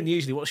you order in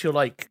usually? What's your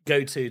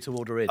go-to to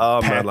order in?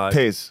 Man, like,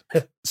 Peas.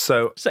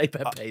 so Say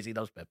pepes. He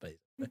loves pepes.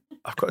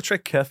 I've got to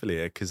tread carefully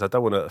here because I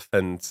don't want to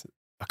offend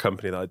a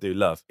company that I do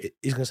love.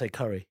 He's going to say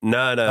curry.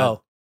 No.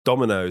 Oh.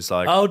 Domino's,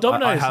 like,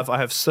 Domino's. I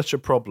have such a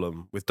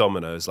problem with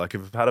Domino's. Like,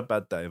 if I've had a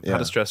bad day, if I've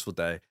had a stressful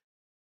day,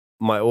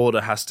 my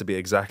order has to be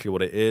exactly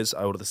what it is.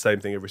 I order the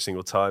same thing every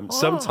single time.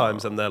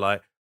 Sometimes I'm there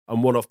like,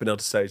 I'm one off being able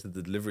to say to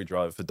the delivery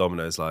driver for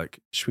Domino's, like,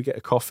 should we get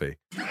a coffee?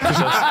 Because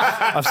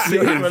I've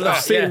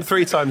seen him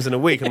 3 times in a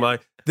week. I'm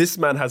like, this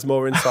man has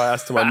more insight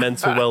as to my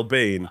mental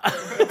well-being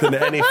than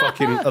any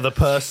fucking other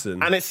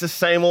person. And it's the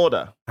same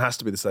order. It has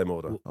to be the same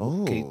order.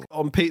 Oh.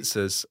 On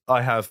pizzas,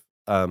 I have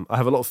a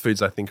lot of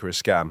foods I think are a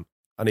scam.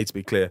 I need to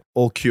be clear.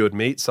 All cured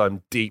meats,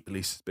 I'm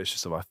deeply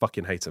suspicious of. I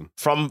fucking hate them.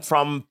 From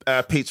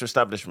pizza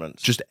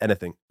establishments. Just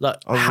anything. Like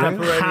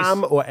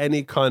Ham or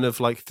any kind of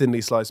like thinly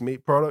sliced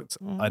meat product,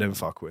 I don't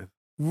fuck with.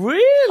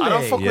 Really? I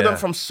don't fuck with them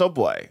from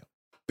Subway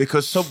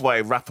because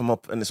Subway wrap them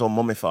up and it's all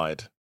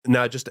mummified.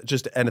 No,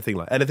 just anything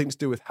anything to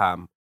do with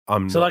ham.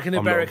 Like an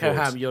Iberico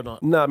ham, you're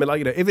not. No, I mean,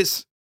 like, if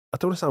it's, I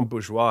don't want to sound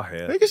bourgeois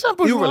here. You can sound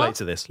bourgeois. You relate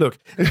to this. Look,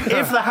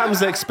 if the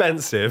ham's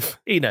expensive,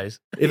 He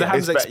knows. if the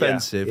ham's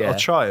expensive, yeah. I'll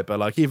try it. But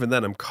like, even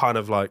then, I'm kind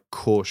of like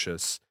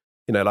cautious.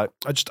 Like,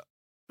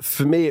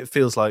 for me, it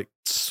feels like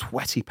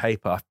sweaty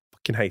paper. I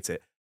fucking hate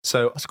it.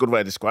 So That's a good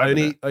way of describing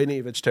it. I only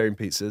eat vegetarian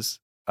pizzas.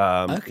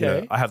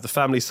 Okay. I have the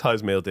family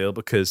size meal deal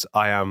because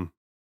I am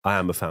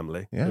a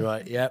family Yeah.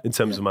 Right, yeah. in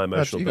terms of my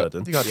emotional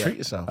burden. You got to treat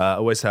yourself. I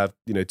always have,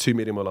 2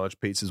 medium or large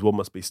pizzas. One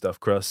must be stuffed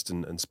crust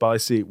and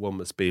spicy. One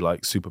must be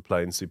like super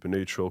plain, super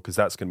neutral, because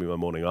that's going to be my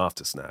morning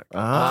after snack.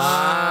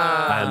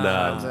 And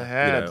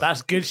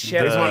That's good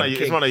chef.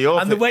 It's one of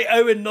your And the way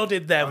Owen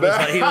nodded there was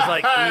like, he was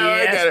like,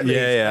 yes, please.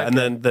 Yeah.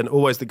 And then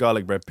always the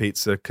garlic bread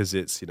pizza because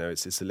it's a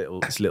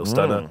little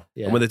stunner.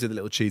 Yeah. And when they do the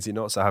little cheesy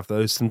knots, I have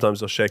those.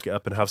 Sometimes I'll shake it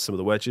up and have some of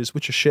the wedges,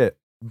 which are shit.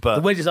 But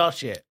The wedges are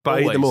shit. But I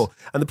eat them always. all.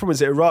 And the problem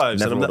is it arrives.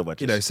 Never and all I'm the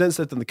wedges. you know, since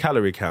they've done the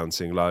calorie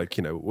counting, like,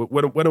 you know,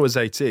 when I was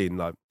 18,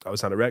 like I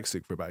was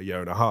anorexic for about a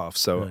year and a half.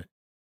 So Right.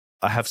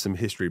 I have some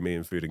history of me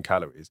and food and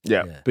calories.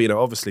 Yeah. Yeah. But, you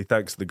know, obviously,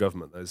 thanks to the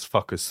government, those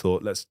fuckers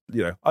thought, let's,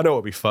 you know, I know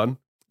what would be fun.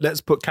 Let's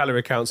put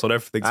calorie counts on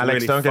everything. To Alex,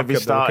 really don't get fuck me up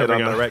the started on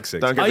recovering that. anorexics.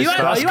 Don't get Are me you, are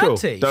started. you cool.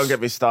 anti? Don't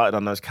get me started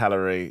on those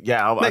calorie.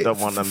 Yeah, I Mate, don't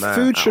want them there.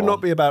 Food at should all.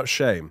 not be about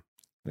shame.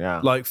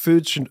 Yeah. Like,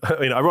 food should, I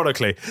mean,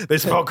 ironically,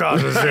 this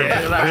podcast is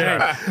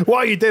Yeah. what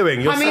are you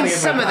doing? You're I mean, sitting in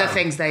some the- of the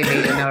things they've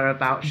eaten are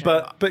about shame.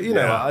 But you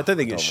know, Yeah. I don't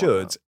think it Don't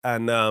should.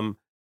 want And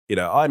you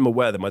know, I'm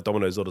aware that my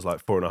Domino's order's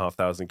like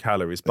 4,500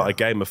 calories, but I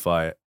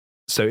gamify it.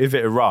 So if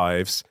it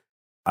arrives,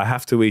 I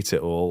have to eat it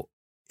all,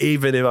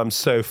 even if I'm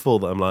so full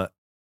that I'm like,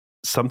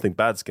 something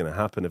bad's going to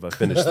happen if I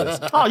finish this.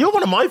 Oh, you're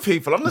one of my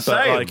people. I'm the But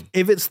same. like,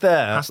 if it's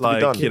there, Has to be like,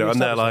 done. you know, I'm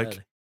there Established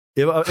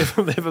like,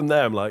 early. if I'm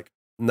there, I'm like,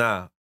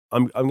 nah,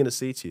 I'm going to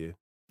see to you.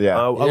 yeah.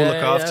 I will Yeah, look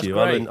yeah, after that's you.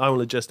 great. I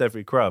will adjust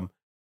every crumb.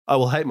 I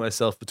will hate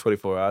myself for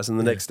 24 hours, and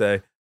the next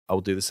day I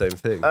will do the same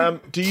thing.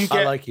 Do you I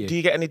get? like you. Do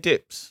you get any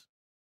dips?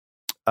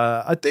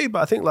 I do, but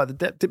I think like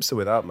the dips are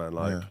without, man.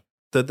 Like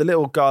Yeah. the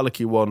little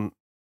garlicky one,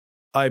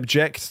 I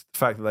object to the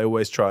fact that they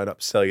always try and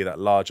upsell you that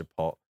larger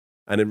pot,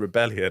 and in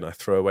rebellion, I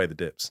throw away the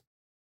dips.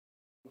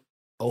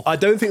 Oh. I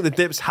don't think the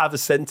dips have a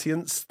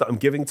sentience that I'm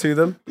giving to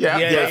them. Yeah.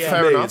 Yeah, Yeah. yeah.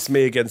 Fair Me, enough. it's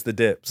me against the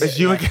dips. It's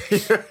you again. You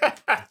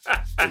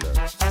know.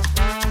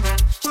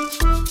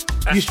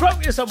 You strike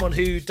me as someone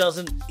who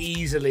doesn't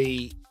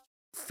easily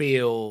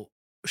feel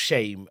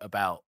shame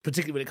about,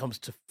 particularly when it comes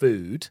to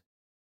food.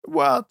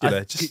 Well, you I- know,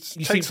 you just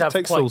seem takes, to have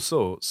takes quite- all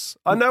sorts.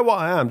 I know what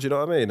I am. Do you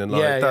know what I mean? And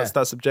like Yeah, yeah.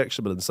 that's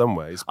objectionable in some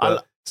ways, I but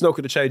li- it's not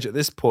going to change at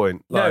this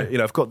point. Like, No. you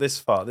know, I've got this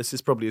far. This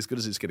is probably as good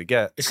as it's going to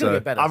get. It's going to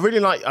get better. I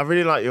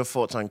really like your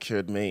thoughts on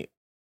cured meat.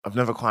 I've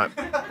never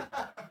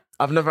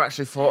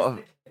actually thought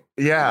of.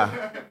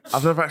 Yeah,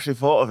 I've never actually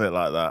thought of it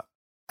like that.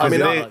 I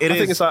mean, It I think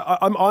is- it's like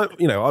I'm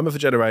of a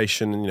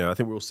generation, and you know, I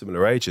think we're all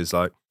similar ages.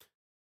 Like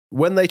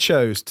when they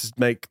chose to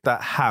make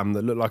that ham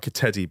that looked like a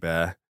teddy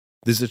bear,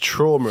 there's a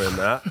trauma in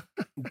that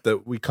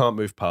that we can't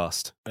move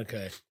past.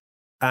 Okay.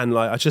 And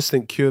like, I just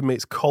think cured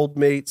meats, cold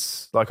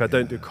meats. Like, I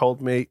don't do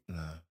cold meat.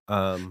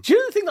 No. Do you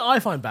know the thing that I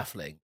find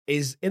baffling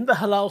is in the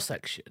halal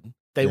section,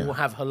 they Yeah. will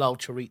have halal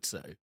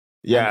chorizo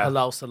Yeah. and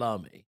halal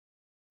salami.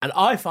 And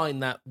I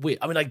find that weird.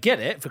 I mean, I get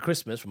it for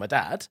Christmas from my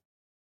dad,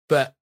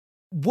 but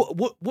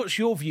what's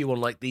your view on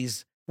like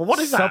these Well, what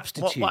is that?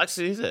 substitutes? What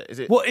actually is it? Is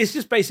it Well, it's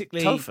just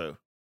basically tofu?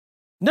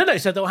 No.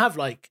 So they'll have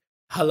like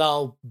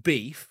halal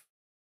beef.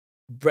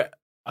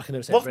 I can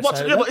never say What,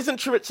 breast. yeah, but isn't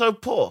chorizo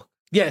pork?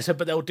 Yeah, so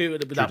but they'll do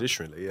it without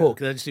Traditionally, yeah. pork.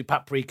 They'll just do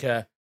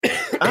paprika,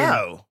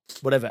 Oh,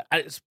 whatever,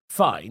 and it's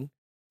fine.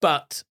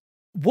 But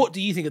what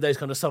do you think of those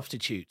kind of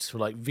substitutes for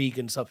like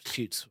vegan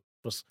substitutes,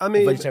 I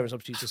mean- vegetarian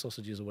substitutes for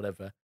sausages or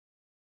whatever?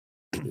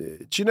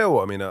 Do you know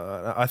what I mean?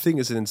 I think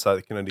it's an insight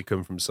that can only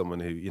come from someone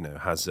who, you know,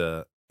 has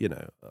a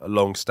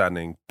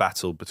long-standing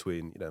battle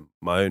between, you know,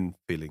 my own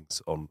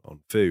feelings on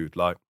food.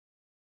 Like,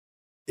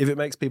 if it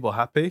makes people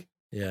happy,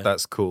 Yeah,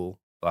 that's cool.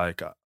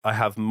 Like, I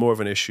have more of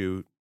an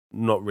issue,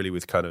 not really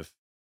with kind of,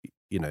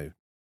 you know,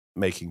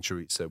 making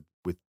chorizo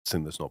with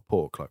something that's not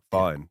pork. Like,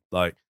 fine.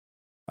 Like,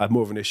 I have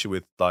more of an issue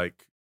with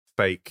like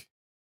fake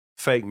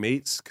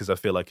meats because I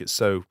feel like it's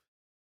so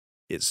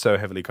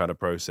heavily kind of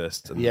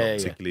processed and Yeah, not yeah.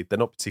 particularly they're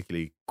not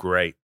particularly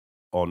great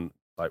on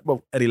like,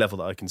 well, any level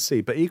that I can see.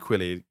 But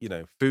equally, you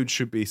know, food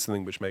should be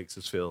something which makes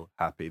us feel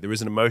happy. There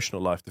is an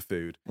emotional life to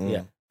food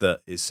yeah.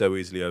 that is so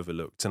easily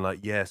overlooked. And like,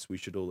 yes, we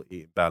should all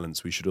eat in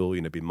balance. We should all,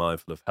 you know, be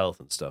mindful of health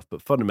and stuff.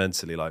 But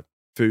fundamentally, like,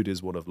 food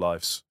is one of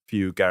life's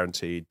few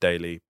guaranteed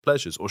daily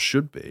pleasures, or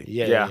should be.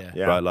 Yeah.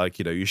 Right? Like,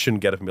 you know, you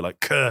shouldn't get up and be like,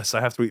 curse, I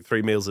have to eat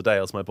 3 meals a day,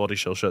 else my body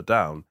shall shut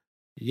down.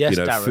 Yes,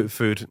 you know,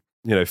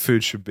 Darren.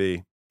 food should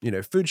be, you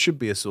know, food should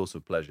be a source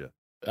of pleasure.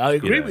 I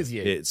agree know, with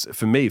you. It's,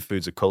 for me,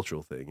 food's a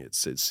cultural thing.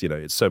 It's you know,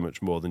 it's so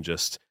much more than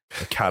just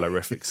a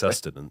calorific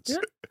sustenance. Yeah,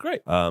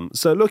 great.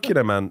 So look, you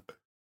know, man,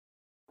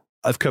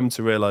 I've come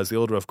to realize the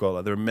order I've got,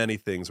 like, there are many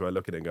things where I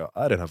look at it and go,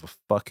 I don't have a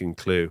fucking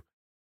clue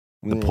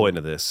the point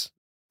of this.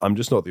 I'm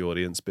just not the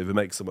audience, but if it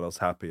makes someone else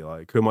happy,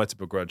 like, who am I to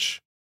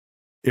begrudge?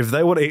 If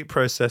they want to eat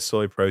processed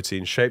soy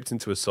protein shaped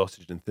into a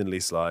sausage and thinly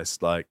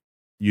sliced, like,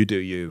 you do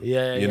you.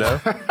 Yeah, You yeah.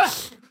 know?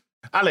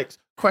 Alex,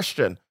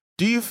 question: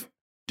 Do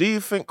you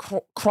think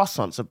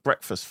croissants are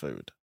breakfast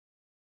food?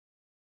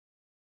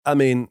 I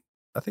mean,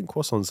 I think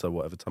croissants are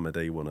whatever time of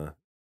day you want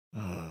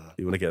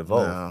to get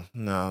involved.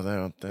 No,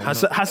 they're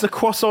Has not. the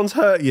croissants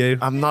hurt you?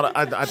 I'm not.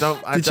 I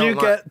don't. I Did don't you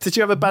like- Did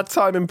you have a bad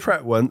time in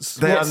Pret once?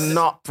 They What's- are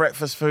not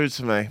breakfast food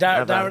to me.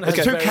 Darren It's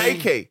has too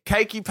very-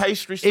 cakey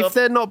pastry If stuff.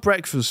 they're not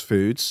breakfast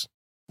foods,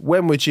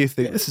 when would you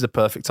think this is a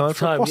perfect time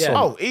for a Time, croissant?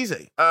 yeah. Oh,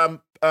 easy.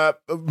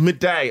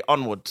 Midday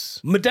onwards.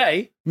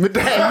 Midday.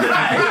 Midday.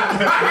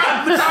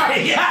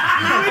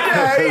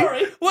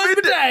 Sorry. What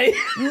midday?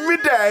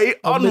 Midday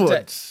Oh, midday.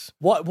 onwards.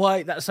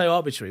 Why? That's so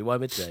arbitrary. Why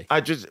midday?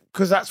 I just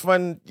because that's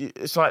when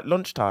it's like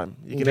lunchtime.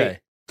 You can Okay. eat.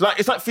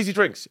 It's like fizzy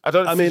drinks. I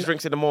don't have I mean, fizzy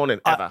drinks in the morning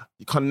ever.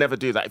 You can never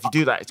do that. If you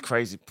do that, it's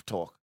crazy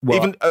talk. Well,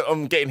 Even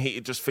I'm getting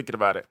heated just thinking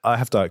about it. I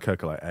have Diet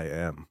Coke at like 8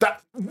 a.m.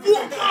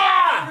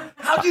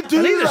 How do you do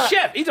And he's that? a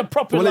chef. He's a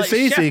proper. Well, like, it's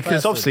easy chef because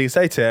person. obviously it's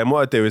 8 a.m.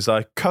 What I do is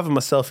I cover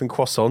myself in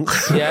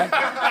croissants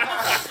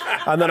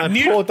Yeah. and then I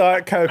pour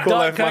Diet Coke all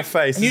Diet over my Coke,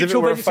 face as if it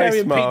neutral were a face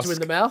vegetarian mask. pizza in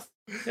the mouth.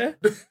 Yeah.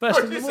 First What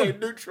thing did in you the say? morning.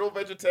 Neutral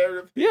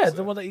vegetarian pizza? Yeah,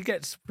 the one that you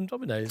get from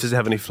Domino's. Does it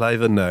have any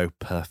flavour? No.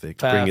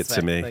 Perfect. Bring it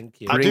to Perfect, me.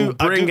 thank you. I do-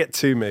 Bring it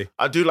to me.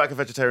 I do like a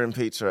vegetarian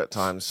pizza at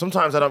times.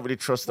 Sometimes I don't really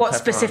trust the What pepperoni.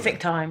 specific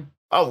time?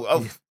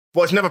 Oh.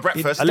 Well, it's never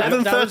breakfast.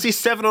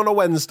 11:37 on a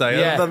Wednesday.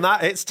 Yeah. Other than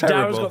that, it's Darren's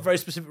terrible. got very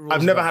specific rules.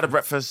 I've never about had a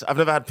breakfast. I've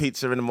never had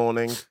pizza in the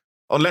morning.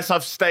 Unless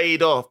I've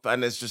stayed up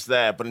and it's just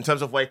there. But in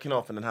terms of waking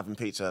up and then having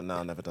pizza, no,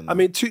 I've never done that. I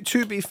mean,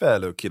 to be fair,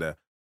 look,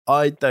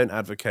 I don't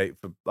advocate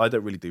for. I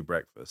don't really do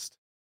breakfast,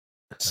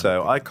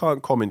 so I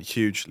can't comment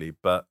hugely.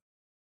 But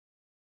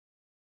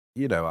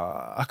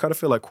I kind of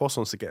feel like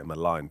croissants are getting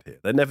maligned here.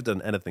 They've never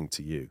done anything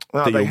to you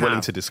Well, that they you're willing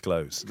have. to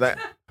disclose.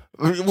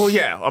 Well,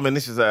 yeah. I mean,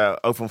 this is an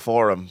open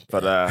forum,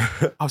 but I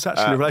was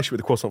actually in a relationship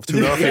with a croissant for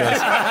 2.5 years.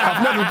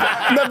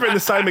 I've never been the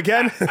same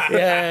again.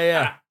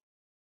 Yeah.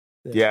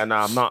 yeah, no,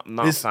 I'm not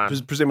a This fan.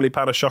 presumably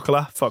pan of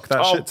chocolat. Fuck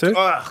that shit too.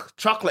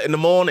 Chocolate in the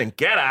morning.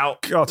 Get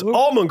out. God,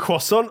 almond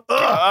croissant.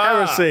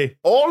 Heresy.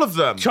 All of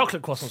them.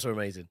 Chocolate croissants are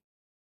amazing.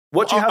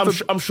 What do you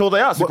have? I'm sure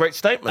they are. It's a great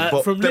statement.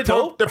 But from they're,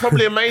 Lidl? they're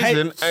probably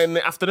amazing in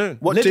the afternoon.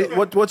 What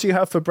do you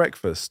have for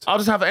breakfast? I'll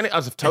just have I'll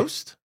have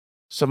toast.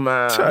 Some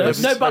No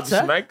maybe butter?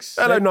 some eggs.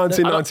 Hello,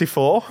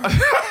 1994.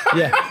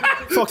 Yeah.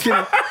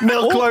 Fucking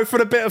milk loaf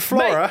and a bit of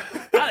flora.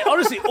 Mate,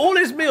 honestly, all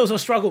his meals are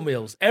struggle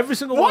meals. Every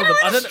single one of them.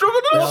 are they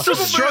struggle meals? They are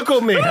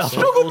Struggle meal.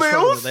 Struggle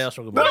meals? They are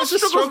struggle What meals.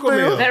 is a struggle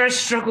meal? They're a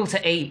struggle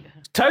to eat.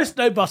 Toast,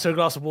 no butter, a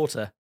glass of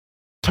water.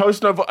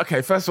 Toast, no.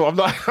 Okay, first of all, I'm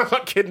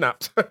not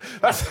kidnapped.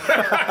 That's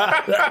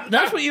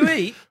That's what you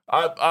eat.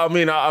 I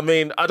mean,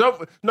 I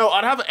don't. No,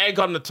 I'd have egg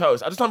on the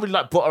toast. I just don't really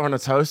like butter on a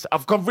toast.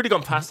 Really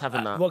gone past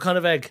having that. What kind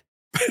of egg?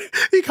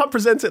 You can't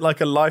present it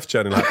like a life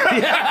journey. Like,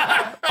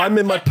 I'm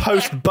in my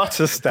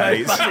post-butter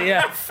stage. Butter,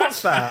 yeah.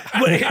 What's that?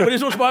 When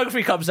his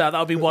autobiography comes out,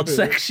 that'll be one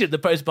section, the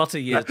post-butter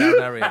years down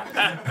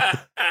area.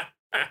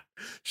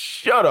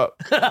 Shut up.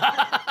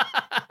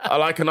 I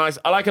like a nice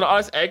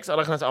eggs. I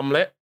like a nice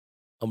omelette.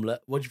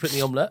 Omelette. What do you put in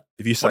the omelette?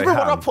 If you say What do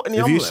I ham, put in the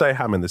if you omelette? say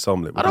ham in this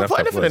omelette, I don't put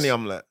anything in the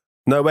omelette.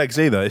 No eggs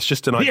either. It's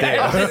just an idea.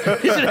 Yeah,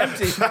 it's an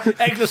empty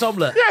eggless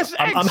omelette. Yes,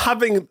 eggs.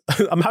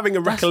 I'm having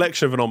a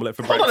recollection of an omelette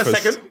for Hold on a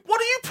breakfast. second. What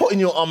do you put in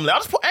your omelette? I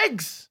just put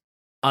eggs.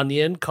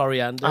 Onion,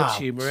 coriander,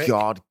 turmeric.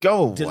 God,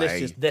 go away.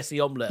 Delicious. That's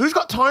the omelette. Who's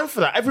got time for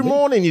that? Every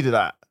morning you do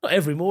that. Not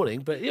every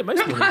morning, but yeah, most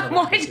mornings.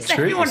 Why does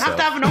everyone have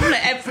to have an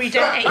omelette every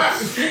day?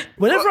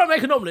 Whenever I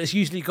make an omelette, it's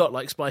usually got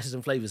like spices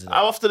and flavours in it.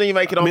 How often are you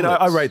making I mean,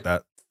 omelettes? I rate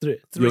that. Three.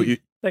 You-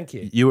 Thank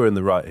you. You were in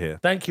the right here.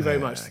 Thank you very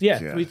much. Yeah,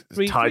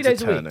 three Tides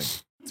days are a turning. week.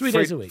 3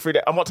 days a week. 3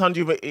 days. And what time do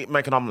you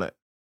make an omelette?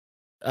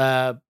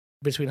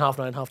 Between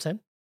 9:30 and 10:30.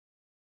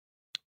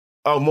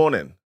 Oh,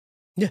 morning.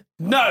 Yeah.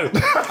 No.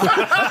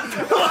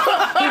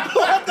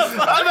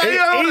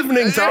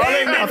 Evening,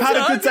 darling. I've had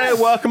a good day at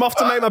work. I'm off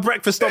to make my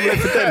breakfast omelette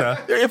for dinner.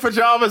 You're in your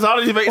pajamas. How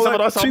did you make Well, some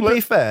nice to be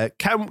omelette? fair,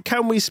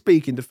 can we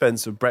speak in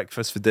defence of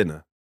breakfast for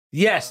dinner?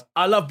 Yes,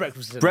 I love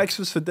breakfast dinner.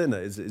 Breakfast for dinner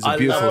is I a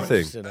beautiful love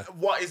thing. breakfast dinner.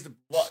 What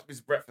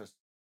is breakfast?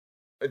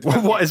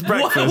 What is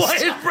breakfast?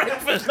 What is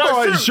breakfast? No,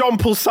 Oh, it's it's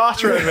Jean-Paul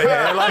Sartre over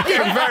here, like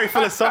being very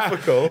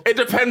philosophical. It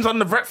depends on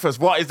the breakfast.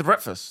 What is the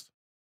breakfast?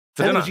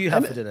 For What dinner? would you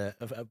have for dinner?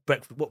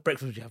 Breakfast. What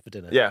breakfast would you have for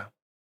dinner? Yeah.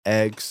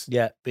 Eggs,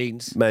 Yeah,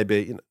 beans.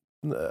 maybe.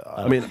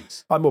 I mean,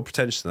 I'm more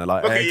pretentious than that.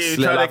 Like Look at eggs, you,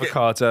 little trying to get-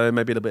 avocado,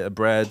 maybe a little bit of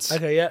bread.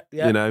 Okay,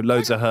 yeah.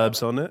 Loads of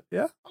herbs on it.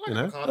 Yeah,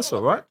 avocado. that's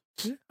all right.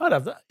 I'd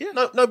have that. Yeah.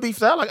 No beef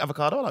there. I like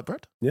avocado. I like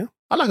bread. Yeah.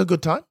 I like a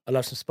good time. I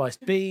love some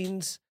spiced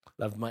beans.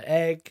 Love my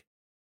egg.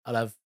 I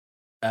love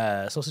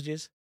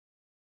sausages.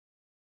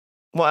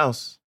 What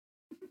else?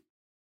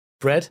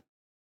 Bread.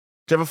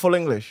 Do you have a full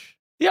English?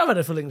 Yeah, I've had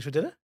a full English for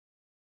dinner.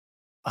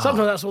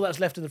 Sometimes that's all that's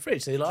left in the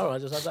fridge. So you're like, all right, I'll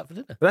just have that for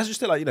dinner. But that's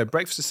just it. Like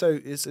breakfast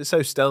is it's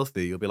so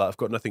stealthy. You'll be like, I've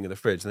got nothing in the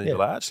fridge, and then you're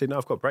Yeah. like, actually, no,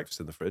 I've got breakfast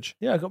in the fridge.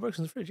 Yeah, I got breakfast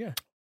in the fridge. Yeah.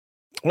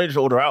 We just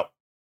order out.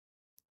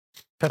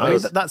 I mean,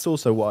 that's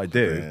also what I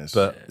do, Yes.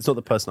 but it's not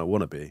the person I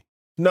want to be.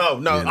 No.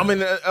 You know.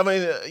 I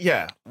mean,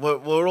 yeah.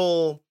 We're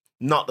all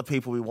not the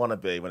people we want to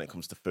be when it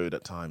comes to food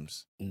at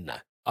times. No.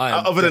 I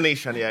am. Other than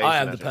Ishan, yeah. I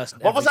Ishan, am the actually. person.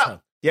 What was every that?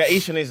 time. Yeah,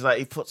 Ishan is like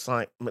he puts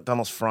like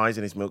McDonald's fries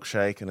in his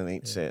milkshake and then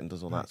eats it and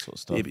does all that sort of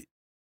stuff. Yeah, but-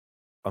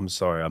 I'm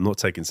sorry, I'm not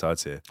taking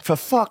sides here. For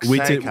fuck's We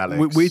sake, did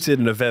Alex. we did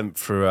an event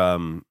for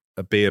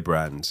a beer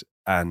brand,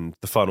 and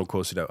the final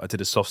course, I did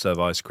a soft serve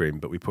ice cream,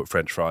 but we put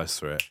French fries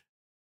through it.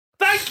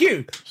 Thank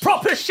you.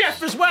 Proper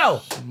chef as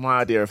well. My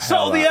idea of hell.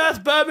 Salt of the that.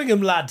 earth,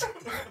 Birmingham lad.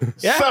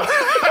 Yeah.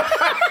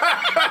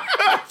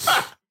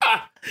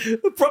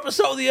 Proper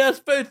salt of the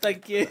earth food.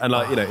 Thank you. And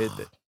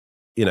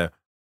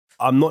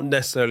I'm not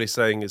necessarily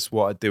saying it's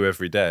what I do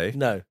every day,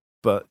 No.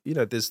 but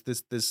there's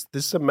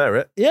some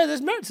merit. Yeah,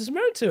 there's merit. There's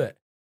merit to it.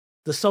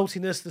 The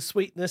saltiness, the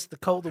sweetness, the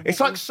cold. The It's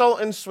like salt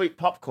and sweet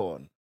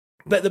popcorn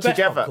but the best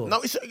together. popcorn.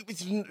 No, it's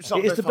not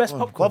It is the best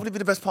popcorn. Why would it be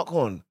the best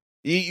popcorn?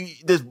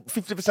 There's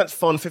 50%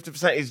 fun,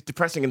 50% is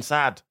depressing and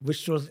sad.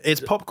 Which was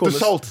It's popcorn. The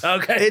salt.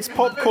 okay. It's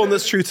popcorn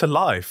that's true to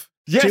life.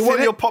 Yes, Do you want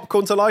it- your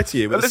popcorn to lie to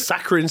you with a Listen-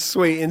 saccharine,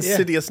 sweet,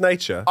 insidious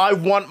nature? I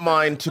want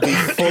mine to be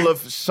full of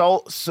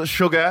salt,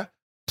 sugar,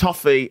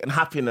 toffee, and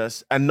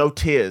happiness, and no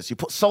tears. You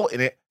put salt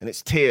in it, and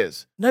it's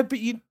tears. No, but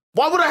you.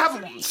 Why would I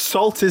have?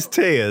 Salt is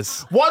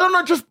tears. Why don't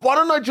I just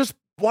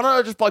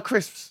buy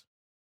crisps?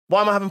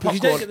 Why am I having Because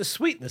popcorn? you don't get the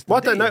sweetness. Well, I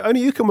do don't know. you?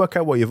 Only you can work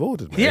out what you've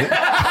ordered, mate.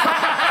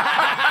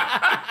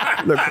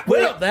 Look,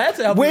 We're not there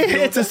to help you we're with here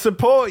your- to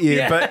support you,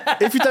 Yeah.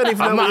 but if you don't even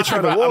know I'm what not you're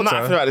trying to happy order,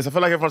 about this. I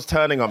feel like everyone's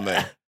turning on me.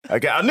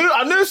 Okay, I knew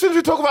as soon as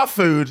we talk about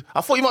food, I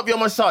thought you might be on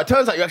my side.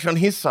 Turns out you're actually on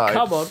his side.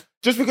 Come on.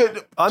 Just because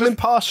I'm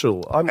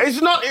impartial. it's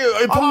not.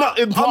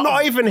 I'm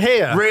not even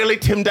here. Really,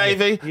 Tim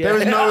Davey. Yeah. There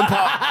is no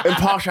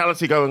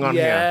impartiality going on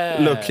here. Yeah.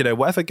 Look,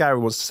 whatever Gary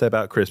wants to say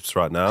about crisps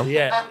right now.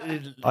 Yeah.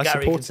 I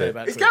Gary support can say it.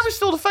 about Is Chris. Gary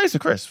still the face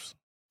of crisps?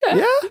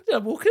 Yeah,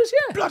 Walkers,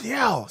 yeah. Bloody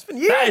hell! It's been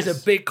years. That is a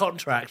big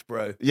contract,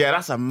 bro. Yeah,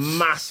 that's a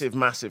massive,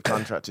 massive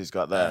contract he's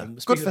got there.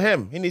 Good speaking for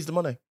him. He needs the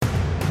money.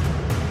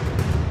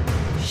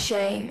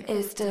 Shame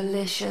is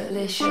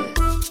delicious.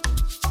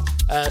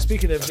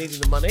 Speaking of needing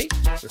the money,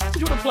 what do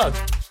you want to plug?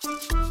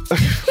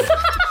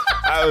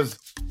 That was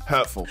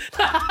hurtful.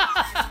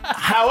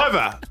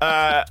 However,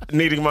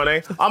 needing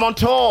money, I'm on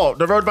tour.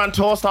 The Roadman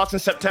tour starts in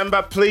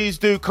September. Please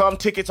do come.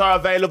 Tickets are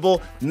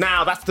available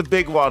now. That's the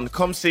big one.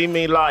 Come see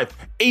me live.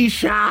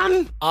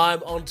 Ishan.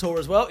 I'm on tour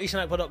as well.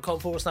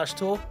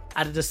 ishanakbar.com/tour.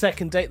 Added a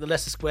second date at the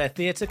Leicester Square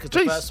Theatre because the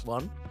Jeez. first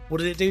one. What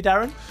did it do,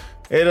 Darren?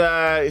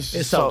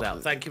 It's Sold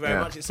out. Thank you very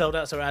yeah. much. It's sold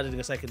out, so we're adding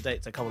a second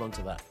date to come along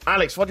to that.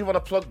 Alex, what do you want to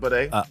plug,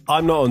 buddy?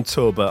 I'm not on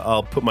tour, but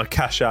I'll put my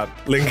Cash App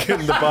link in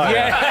the bio.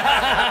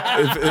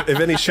 If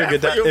any sugar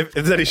if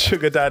there's any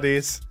sugar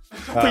daddies,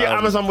 Put your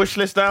Amazon wish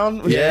list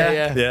down.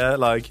 Yeah.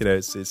 like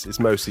it's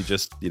mostly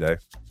just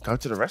Go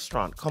to the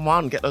restaurant. Come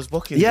on, get those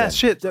bookings. Yeah, in.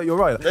 shit, you're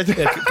right.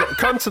 Yeah,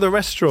 come to the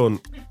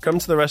restaurant. Come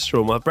to the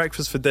restaurant. We'll have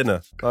breakfast for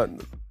dinner.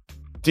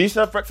 Do you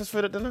serve breakfast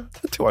food at dinner?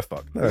 Do I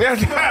fuck? No. Yeah.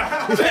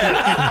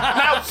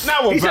 now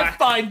we're He said back.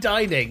 fine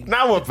dining.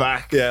 Now we're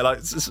back. Yeah, like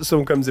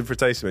someone comes in for a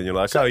tasting and you're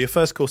like, oh, your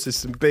first course is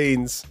some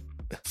beans.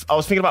 I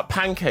was thinking about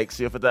pancakes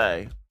the other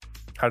day.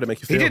 How did it make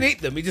you He feel? didn't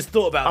eat them. He just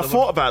thought about I them.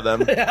 thought about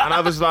them, and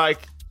I was like,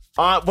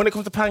 when it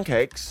comes to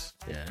pancakes,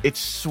 it's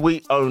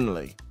sweet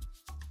only.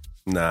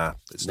 Nah,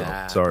 it's Nah.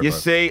 not. Sorry, You bro.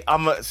 see,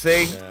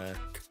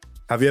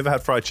 Have you ever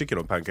had fried chicken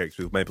on pancakes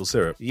with maple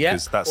syrup? Yeah.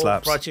 'Cause that Or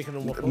slaps. fried chicken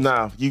and waffles.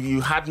 No,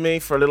 you had me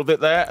for a little bit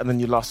there, and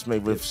then you lost me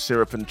with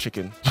syrup and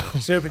chicken.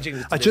 Syrup and chicken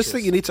is I just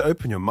think you need to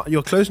open your mind.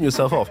 You're closing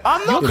yourself off. I'm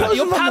not delicious. closing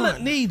Your my palate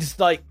mind. needs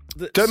like.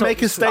 Don't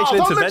make a stage Oh,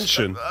 don't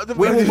intervention.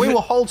 mention- We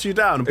will hold you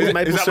down and put Is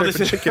maple that what syrup this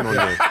and is? chicken on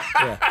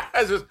you.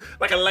 It's just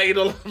like a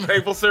ladle of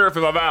maple syrup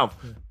in my mouth.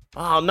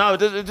 Oh no, it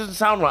doesn't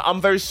sound right. I'm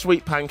a very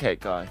sweet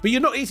pancake guy. But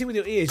you're not eating with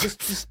your ears.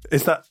 Just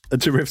Is that a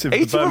derivative of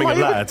Eating the Birmingham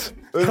with my- lad?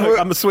 Like,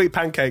 I'm a sweet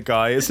pancake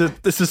guy. It's a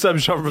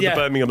subgenre of Yeah.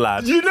 the Birmingham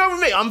lad. You know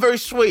me. I'm very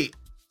sweet.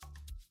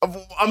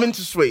 I'm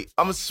into sweet.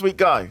 I'm a sweet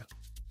guy.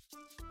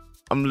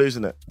 I'm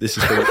losing it. This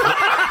is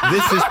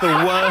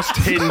the worst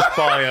Hinge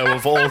bio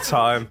of all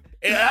time.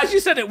 as you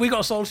said it, we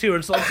got saltier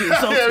and saltier and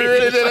saltier. Yeah, we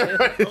really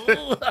did.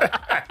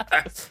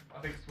 I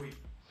think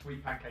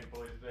Sweet Pancake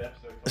Boys is the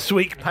episode.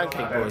 Sweet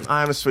pancake boys.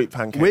 I am a sweet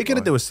pancake. We're going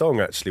to boy. do a song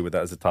actually with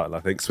that as a title.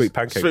 I think Sweet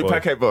Pancake Sweet Boy.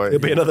 Pancake Boy. It'll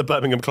be another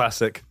Birmingham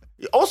classic.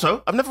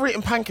 Also, I've never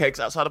eaten pancakes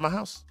outside of my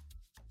house.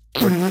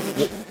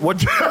 What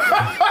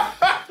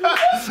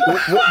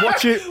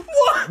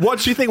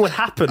do you think would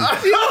happen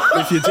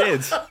if you did?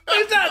 Is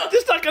that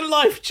just like a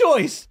life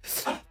choice?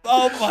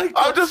 Oh my god!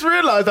 I've just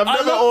realised I've I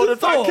never love ordered the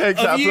thought pancakes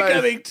at of a you place.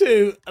 going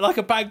to like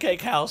a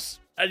pancake house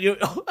and you.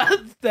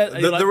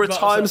 There are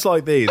times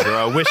like these where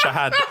I wish I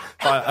had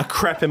a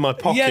crepe in my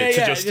pocket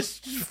to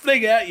just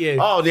fling it at you.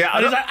 Oh yeah,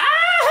 and it's like,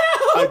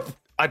 ah!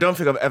 I don't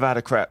think I've ever had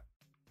a crepe.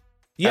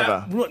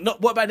 Yeah. ever.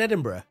 What about in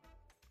Edinburgh?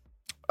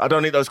 I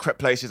don't eat those crepe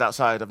places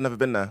outside. I've never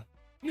been there.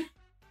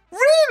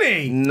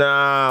 Really?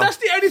 No. That's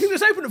the only thing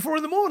that's open at 4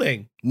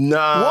 a.m.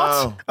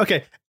 No. What?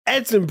 Okay,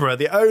 Edinburgh,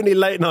 the only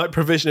late night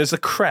provision is a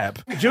crepe.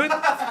 During,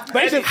 How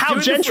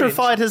during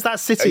gentrified has that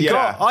city Yeah.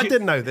 got? I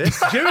didn't know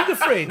this. During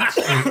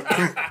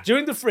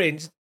the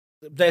fringe,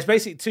 there's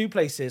basically two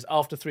places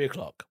after 3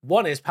 o'clock.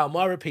 One is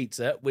Palmyra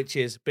Pizza, which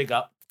is big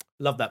up.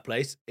 Love that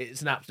place.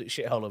 It's an absolute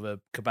shithole of a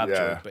kebab Yeah.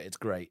 joint, but it's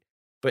great.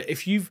 But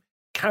if you've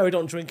carried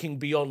on drinking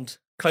beyond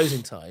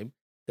closing time,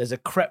 there's a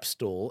crepe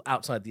stall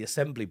outside the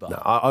assembly bar. No,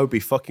 I would be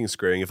fucking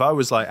screwing if I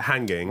was like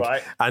hanging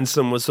Right. and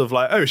someone was sort of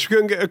like, "Oh, should we go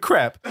and get a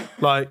crepe?"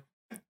 Like,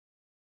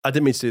 I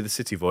didn't mean to do the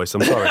city voice.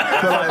 I'm sorry,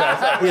 but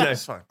like,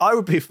 It's fine. I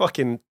would be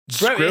fucking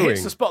Bro, it screwing.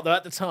 hits the spot though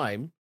at the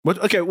time.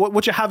 What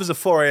you have as a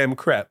 4 a.m.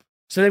 crepe?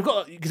 So they've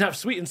got, you can have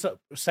sweet and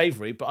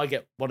savoury, but I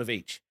get one of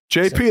each.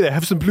 JP, they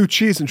have some blue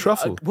cheese and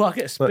truffle. I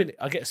get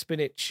a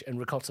spinach and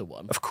ricotta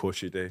one. Of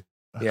course you do.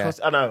 Yeah.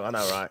 I know,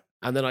 right.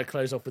 And then I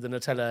close off with a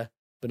Nutella,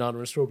 banana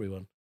and strawberry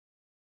one.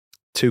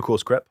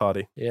 2-course crepe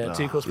party. Yeah, Ah,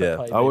 2 course Yeah,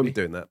 pie. I wouldn't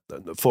be doing that.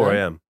 4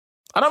 a.m.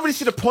 I don't really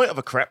see the point of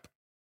a crepe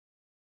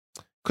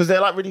because they're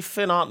like really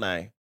thin, aren't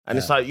they? And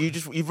it's like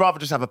you'd rather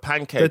just have a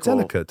pancake. They're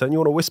delicate. Don't you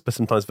want to whisper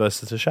sometimes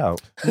versus to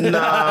shout? No,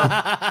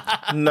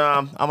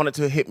 I want it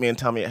to hit me and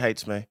tell me it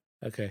hates me.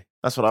 Okay.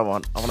 That's what I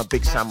want. I want a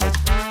big sandwich.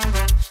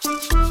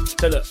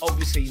 So look,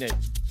 obviously,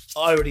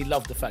 I already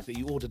love the fact that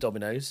you order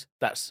Domino's.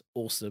 That's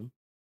awesome.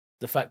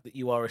 The fact that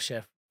you are a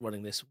chef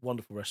running this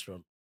wonderful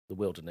restaurant, The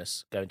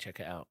Wilderness. Go and check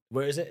it out.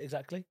 Where is it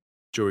exactly?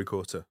 Jewelry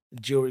Quarter.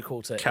 Jewelry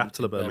Quarter.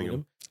 Capital of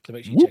Birmingham. So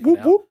make sure you check it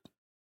out.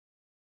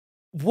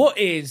 What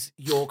is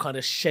your kind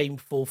of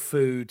shameful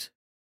food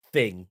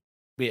thing?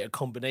 Be it a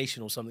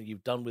combination or something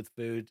you've done with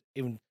food,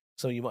 even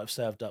something you might have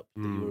served up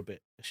that you were a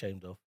bit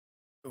ashamed of?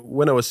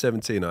 When I was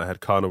 17, I had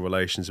carnal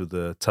relations with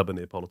a tub of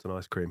Neapolitan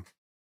ice cream.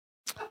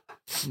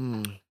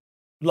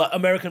 Like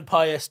American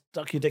Pie,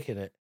 stuck your dick in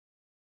it.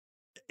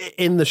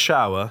 In the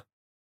shower,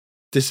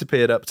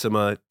 disappeared up to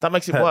my That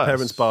makes it worse.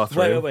 parents'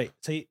 bathroom. Wait.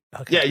 So okay.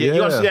 Yeah, you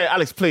gotta,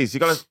 Alex, please. You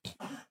gotta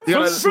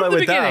From slow the it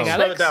beginning, down.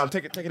 slow Alex. it down.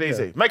 Take it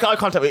easy. Make eye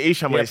contact with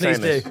Isham when he's saying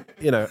please this.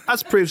 do.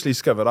 As previously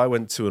discovered, I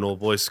went to an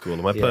all-boys school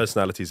and my Yeah.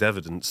 personality is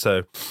evident.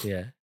 So,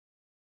 Yeah.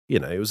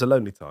 it was a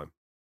lonely time.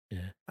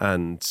 Yeah.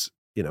 And,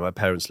 my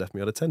parents left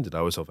me unattended.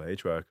 I was of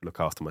age where I could look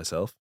after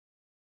myself.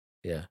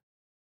 Yeah.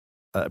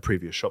 At a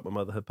previous shop, my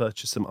mother had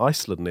purchased some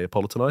Iceland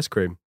Neapolitan ice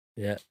cream.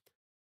 Yeah.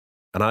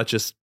 And I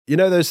just,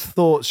 those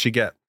thoughts you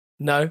get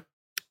No.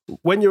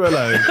 when you're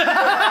alone.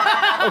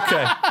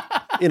 Okay.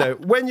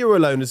 When you're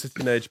alone as a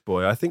teenage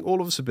boy, I think all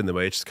of us have been the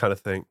way. You just kind of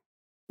think,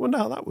 wonder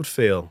how that would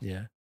feel.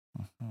 Yeah.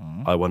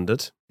 I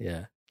wondered.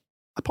 Yeah.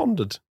 I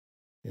pondered.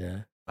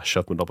 Yeah. I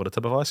shoved my knob on a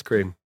tub of ice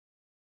cream.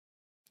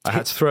 I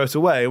had to throw it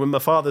away. When my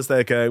father's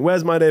there going,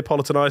 where's my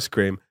Neapolitan ice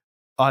cream?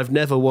 I've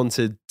never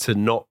wanted to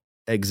not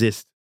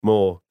exist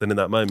more than in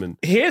that moment.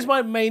 Here's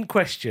my main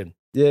question.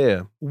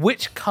 Yeah.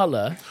 Which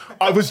colour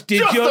I was Did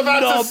just your about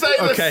to knob- say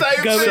the Okay,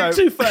 same go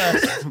thing. into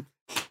first?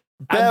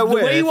 Bear And the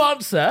with. way you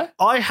answer,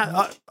 I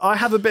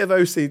have a bit of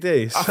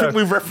OCD. I So think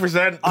we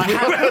represent.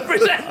 I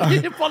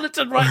represent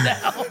Neapolitan right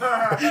now.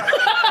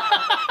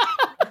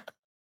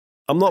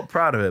 I'm not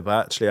proud of it,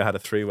 but actually I had a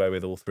three-way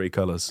with all three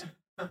colours.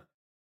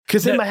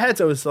 Because in No. my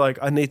head I was like,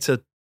 I need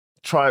to...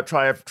 try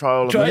all of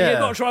Try, them. Yeah. You've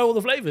got to try all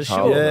the flavours,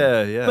 Oh,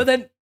 sure. Yeah. But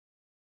then,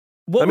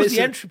 what I mean, was the it's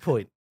a- entry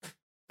point?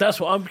 That's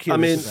what I'm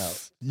curious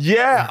about.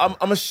 Yeah,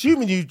 I'm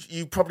assuming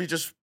you probably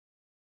just.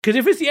 Because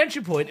if it's the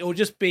entry point, it will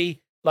just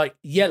be like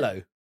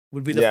yellow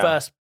would be the Yeah.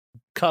 first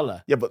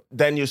colour. Yeah, but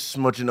then you're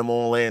smudging them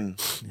all in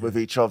with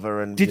each other,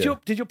 and Did your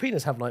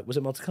penis have was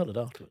it multicoloured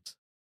afterwards?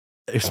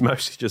 It's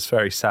mostly just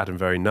very sad and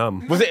very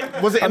numb. was it I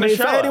in mean, the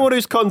for shower? anyone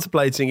who's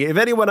contemplating it, if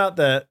anyone out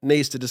there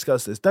needs to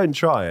discuss this, don't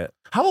try it.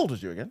 How old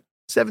was you again?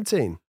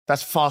 17.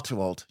 That's far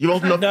too old. You're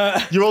old enough. No.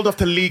 You're old enough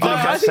to legally I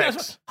have think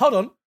sex. hold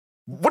on.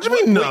 What do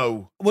you mean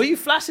no? Were you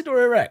flaccid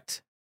or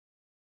erect?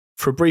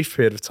 For a brief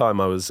period of time,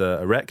 I was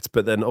erect,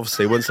 but then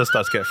obviously once I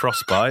started to get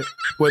frostbite,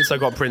 once I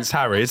got Prince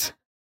Harried,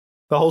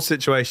 the whole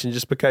situation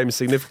just became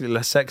significantly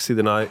less sexy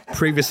than I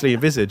previously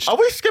envisaged. Are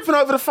we skipping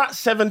over the fact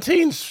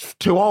 17's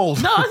too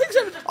old? No, I think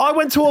so. I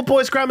went to all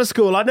boys grammar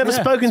school. I'd never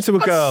spoken to a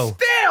girl.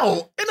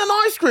 Still in an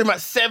ice cream at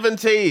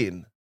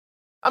 17.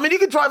 I mean, you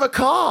could drive a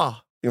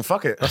car. You can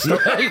fuck it.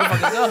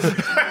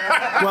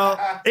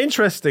 Well,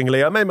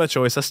 interestingly, I made my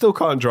choice. I still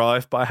can't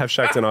drive, but I have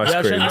shagged an ice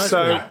Yeah, cream. shagged an ice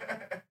So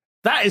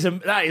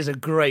cream. That is a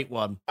great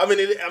one. I mean,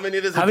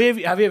 it is. Have you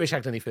ever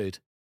shagged any food?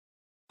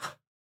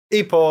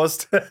 he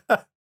paused.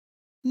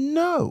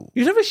 No.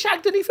 You've never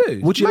shagged any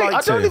food? Would you Mate, like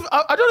I don't to? even.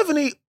 I don't even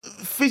eat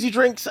fizzy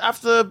drinks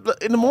after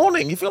in the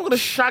morning. You think I'm going to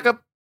shag a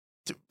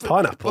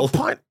Pineapple? A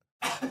pint.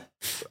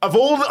 Of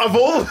all,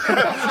 pineapple,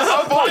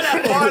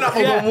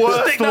 Yeah, the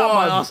worst stick that up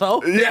my one.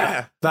 arsehole.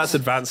 Yeah. That's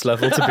advanced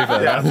level, to be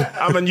fair. Yeah.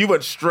 I mean, you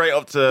went straight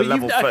up to But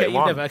level you've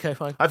 31. never. Okay,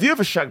 fine. Have you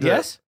ever shagged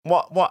Yes. it?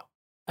 What?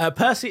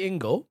 Percy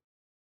Ingle,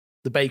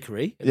 the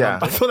bakery. in Yeah. I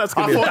London. thought that's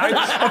going to be a bank.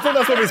 I thought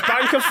that's one of his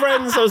banker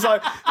friends. I was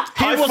like, he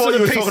I wasn't thought you a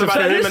were piece talking of about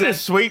cake. him and listen.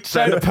 his sweet.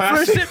 So, So,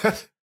 Percy.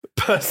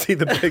 Percy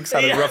the Pig's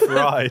had a Yeah. rough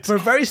ride. For a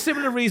very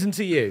similar reason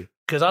to you,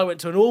 because I went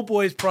to an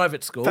all-boys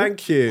private school.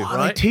 Thank you. What are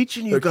they Right.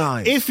 teaching you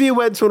guys? If you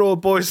went to an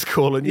all-boys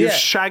school and you've Yeah.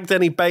 shagged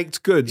any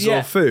baked goods Yeah.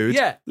 or food,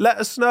 Yeah. let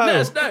us know. Let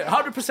us know,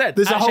 100%.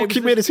 There's a whole Actually,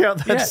 community out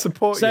there yeah. to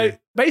support So you.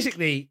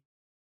 basically,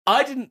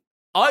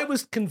 I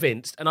was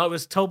convinced and I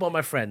was told by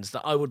my friends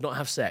that I would not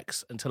have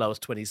sex until I was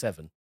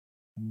 27.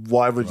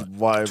 why would you?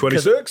 Why?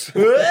 26?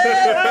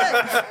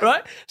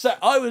 Right? So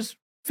I was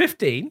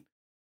 15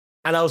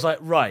 and I was like,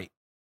 right,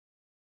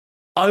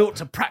 I ought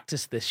to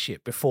practice this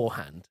shit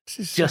beforehand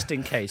just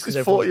in case. This Because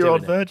everyone's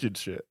 40-year-old doing it. virgin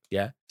shit.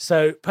 Yeah.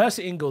 So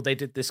Percy Ingle, they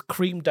did this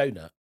cream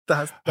donut.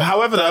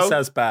 However, That though,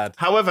 sounds bad.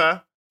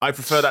 however, I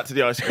prefer that to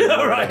the ice cream.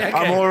 All right, already.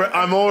 okay.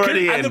 I'm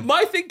already And in.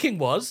 my thinking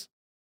was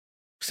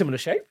similar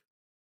shape.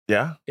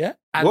 Yeah. Yeah.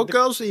 And What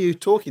girls are you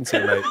talking to,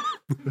 mate?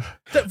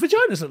 the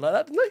vaginas look like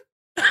that, didn't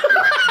they?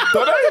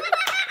 Don't I?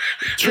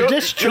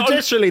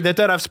 Traditionally, they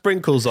don't have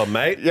sprinkles on,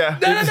 mate. Yeah.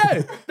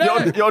 No.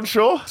 You're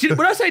unsure? See,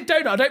 when I say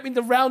donut, I don't mean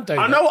the round donut.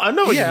 I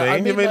know what Yeah, you I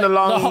mean. You mean like the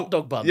long the hot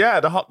dog bun. Yeah,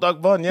 the hot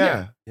dog bun.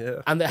 Yeah.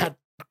 Yeah. And they had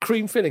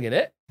cream filling in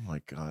it. Oh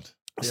my god.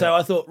 So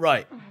I thought,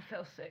 right, I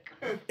feel sick.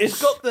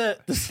 it's got the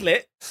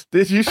slit.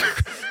 Did you?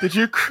 Did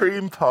you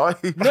cream pie?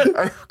 No.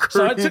 a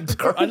So I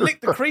cream I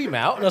licked the cream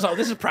out, and I was like,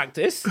 "This is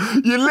practice."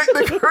 You licked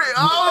the cream.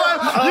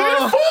 Oh, you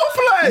did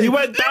foreplay. You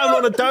went down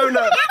on a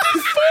donut. You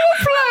did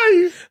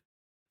foreplay.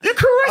 You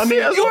caressed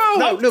it as well.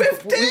 No,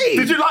 15.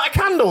 Did you light a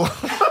candle?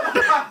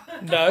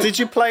 No. Did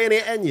you play any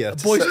Enya?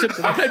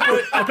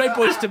 I played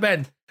Boys to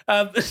Men.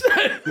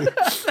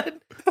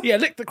 Yeah,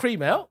 licked the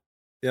cream out.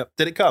 Yep.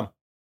 Did it come?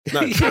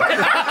 No. And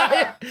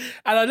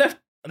I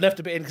left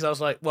a bit in because I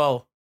was like,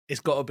 well, it's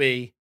got to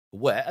be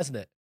wet, hasn't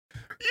it?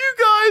 You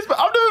guys, but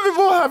I've never been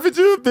more happy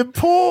to have been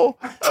poor.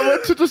 I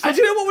went to just. And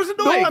do you know what was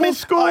annoying?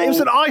 It was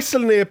an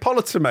Iceland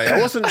Neapolitan, mate.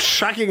 I wasn't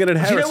shagging an Do you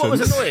inheritance. know what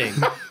was annoying?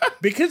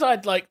 Because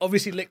I'd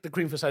obviously licked the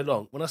cream for so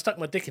long, when I stuck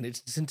my dick in it,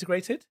 it's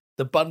disintegrated.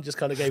 The bun just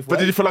kind of gave way. But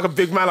did you feel like a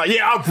big man? Like,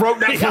 yeah, I broke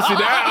that pussy down.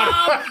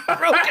 I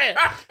broke it.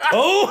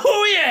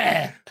 Oh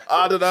yeah.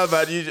 I don't know,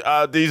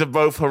 man. These are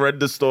both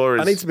horrendous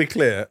stories. I need to be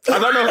clear. I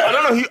don't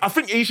know. I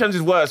think Ishan's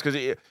is worse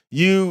because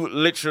you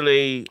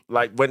literally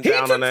went He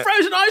down took on it.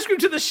 frozen ice cream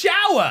to the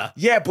shower.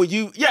 Yeah, but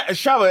a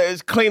shower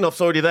is clean up's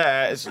already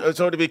there. It's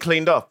already been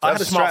cleaned up. I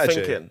That's had a smart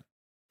strategy. thinking.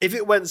 If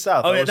it went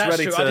south, Oh I yeah, was that's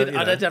ready true. to.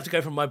 I didn't have to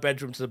go from my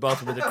bedroom to the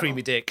bathroom with a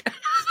creamy dick.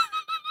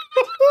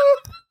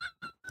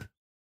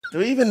 Do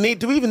we even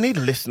need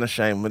listener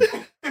shame? What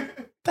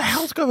the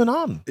hell's going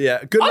on?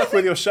 Yeah, good luck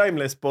with your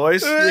shameless,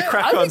 boys. You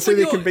crack on, see if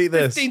you can beat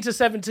this. 15 to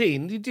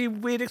 17, you do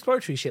weird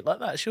exploratory shit like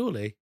that,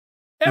 surely.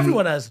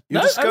 Everyone has.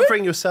 You're No?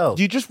 discovering yourself.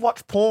 Do you just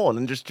watch porn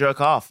and just jerk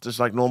off, just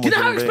like normal? Do you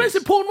know how human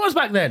expensive beings? porn was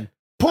back then?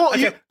 Porn?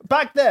 Okay,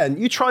 back then,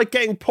 you tried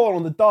getting porn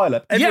on the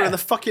dial-up. Everyone Yeah. in the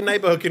fucking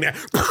neighbourhood can hear.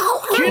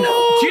 Do you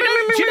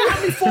know how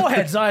many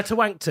foreheads I had to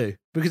wank to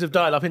because of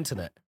dial-up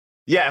internet?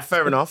 Yeah,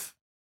 fair enough.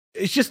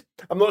 It's just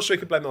I'm not sure you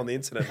can blame it on the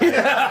internet. You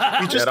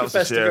just that was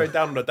confessed to a going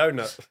down on a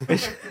donut.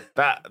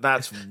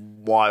 That's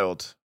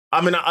wild.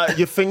 I mean,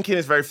 your thinking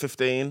is very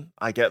 15.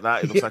 I get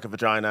that. It looks like a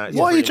vagina. It's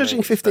Why are you pretty judging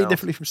mixed 15 now.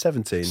 differently from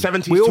 17?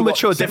 17 We all too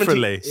mature old. 17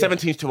 differently.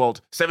 17 is too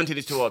old. 17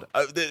 is too old.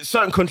 There's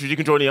certain countries you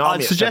can join the army.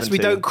 I'd at suggest we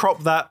 17. don't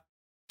crop that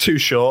too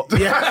short.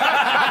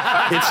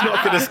 Yeah. It's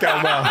not going to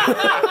scale well.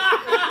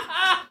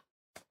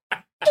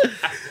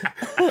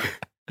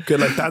 Good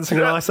luck dancing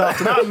on ice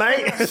after that,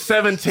 mate.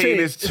 17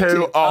 is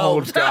too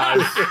old,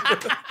 guys.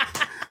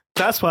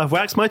 That's why I've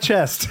waxed my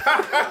chest.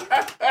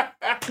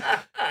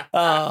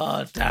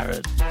 oh,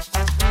 Darren.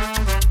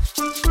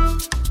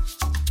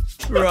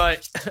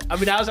 Right. I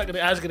mean, how's it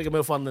going to get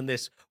more fun than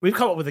this? We've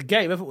come up with a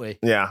game, haven't we?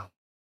 Yeah.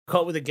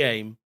 Come up with a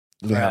game.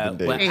 We have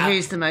indeed. where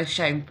Who's the most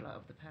shameful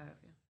of the pair of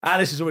you?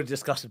 Alice is already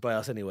disgusted by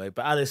us anyway,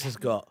 but Alice has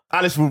got...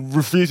 Alice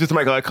refuses to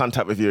make eye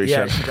contact with you,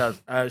 Yeah, Ishan. she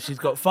does. She's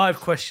got 5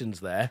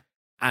 questions there,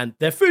 and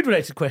they're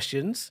food-related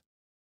questions.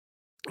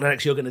 And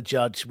actually, you're going to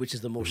judge which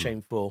is the more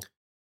shameful.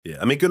 Yeah,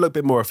 I mean, good luck a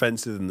bit more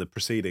offensive than the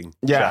preceding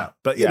Yeah. chat.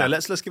 But, you Yeah. know,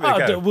 let's give it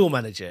a go. We'll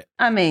manage it.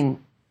 I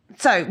mean,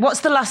 so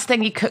what's the last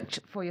thing you cooked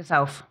for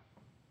yourself?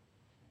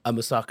 A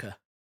moussaka.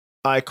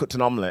 I cooked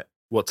an omelette.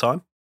 What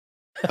time?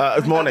 It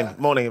was morning.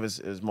 Morning. It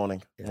was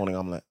morning. Yeah. Morning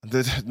omelette.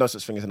 There's no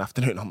such thing as an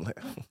afternoon omelette.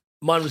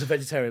 Mine was a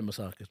vegetarian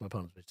moussaka. My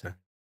partner's vegetarian.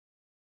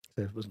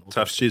 So it wasn't So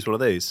I have to choose one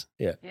of these.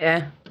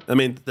 Yeah. I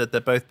mean, they're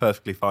both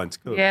perfectly fine to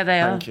cook. Yeah, they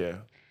are. Thank you.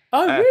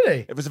 Oh,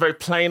 really? It was a very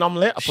plain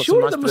omelette. I put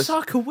Surely some the nice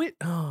moussaka with...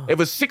 Oh. It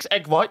was 6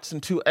 egg whites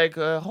and 2 egg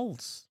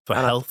holes. For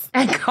health.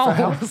 Egg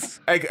holes.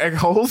 Egg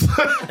holes.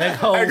 Egg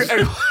holes.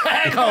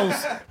 Egg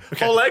holes.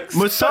 Whole eggs.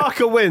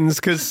 Moussaka wins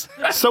because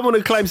someone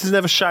who claims he's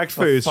never shagged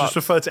food fuck. just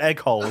referred to egg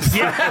holes.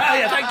 Yeah,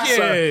 thank you.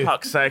 For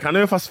fuck's sake. I knew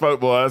if I spoke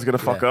more, I was going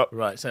to fuck up.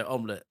 Right, so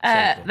omelette.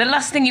 The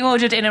last thing you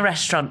ordered in a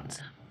restaurant.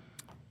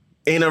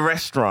 In a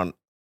restaurant.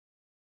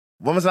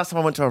 When was the last time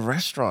I went to a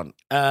restaurant?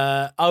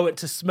 I went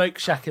to Smoke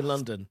Shack in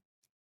London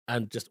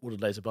and just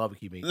ordered loads of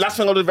barbecue meat. Last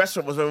time I ordered a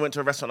restaurant was when we went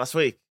to a restaurant last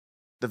week.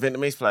 The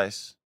Vietnamese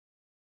place.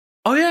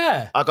 Oh,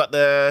 yeah. I got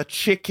the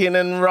chicken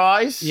and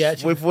rice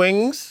with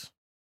wings.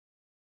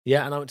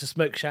 Yeah, and I went to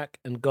Smoke Shack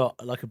and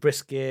got like a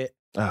brisket.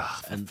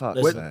 Oh, for And fuck's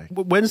listen- sake.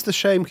 When's the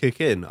shame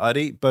kick in? I'd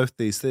eat both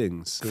these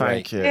things.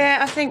 Thank you. Yeah,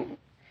 I think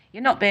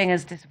you're not being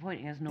as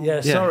disappointing as normal.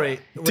 Yeah,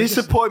 sorry.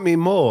 Disappoint me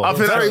more. I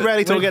feel Very like-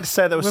 rarely do I get to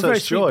say there was We're very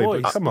such sweet joy.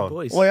 boys, But come sweet on.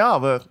 boys. We are,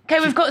 but Okay,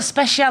 we've got a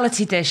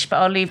speciality dish, but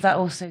I'll leave that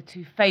also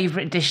to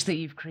favourite dish that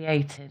you've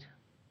created.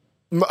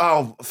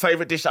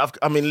 favourite dish that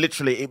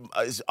literally,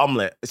 it's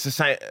omelette. It's the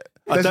same.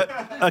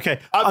 Okay,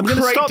 I'm going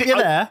to stop you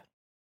there.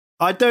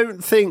 I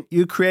don't think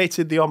you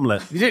created the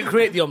omelette. You didn't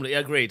create the omelette, yeah,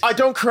 agreed. I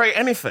don't create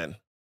anything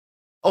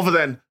other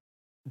than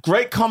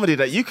great comedy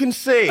that you can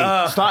see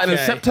starting in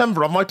okay.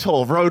 September on my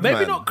tour, Roadman.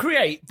 Maybe not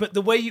create, but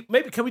the way you...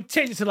 Maybe can we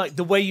change it to like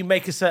the way you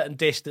make a certain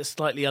dish that's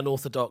slightly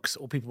unorthodox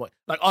or people might...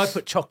 Like I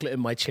put chocolate in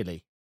my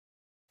chili.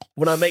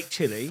 When I make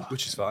chili...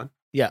 Which is fine.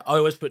 Yeah, I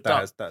always put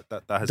dark, That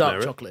has dark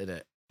merit. chocolate in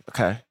it.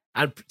 Okay.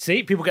 And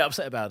see, people get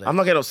upset about it. I'm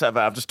not getting upset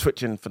about it. I'm just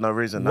twitching for no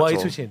reason. Why are you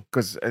twitching?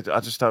 Because I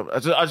just don't. I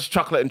just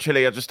chocolate and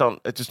chili. I just don't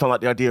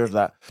like the idea of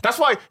that. That's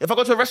why if I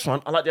go to a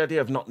restaurant, I like the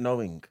idea of not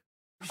knowing.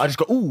 I just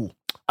go, ooh,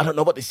 I don't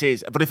know what this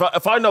is. But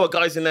if I know a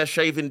guy's in there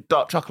shaving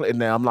dark chocolate in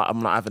there, I'm not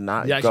having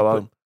that. You Go actually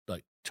home. put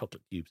like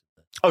chocolate cubes in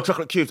there. Oh,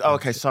 chocolate cubes. Oh,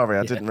 okay. Sorry,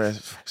 I didn't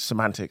realize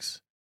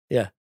semantics.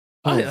 Yeah.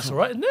 I think that's all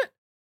right, isn't it?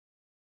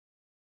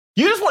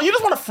 You just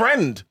want a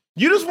friend.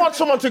 You just want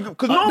someone to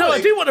because No, normally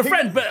I do want a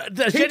friend, but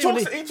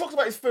genuinely. he talks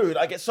about his food.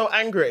 I get so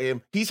angry at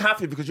him. He's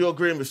happy because you're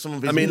agreeing with some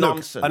of his look,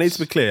 nonsense. I need to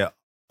be clear.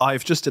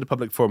 I've just did a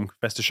public forum,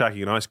 confessed to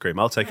shagging and ice cream.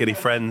 I'll take any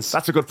friends.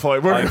 That's a good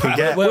point. I can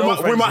get. We're all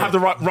We friends might here. have the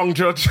wrong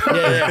judge.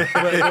 Yeah,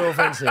 we're all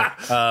friends here.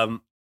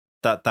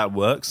 That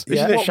works.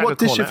 Isn't it What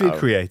dish have you cornetto?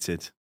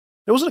 created?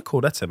 It wasn't a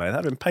cornetto, mate.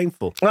 That'd have been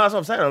painful. No, that's what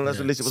I'm saying. Unless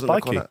at least it wasn't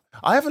Spiky. a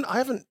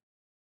cornet.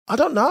 I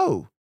don't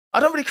know. I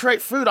don't really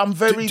create food. I'm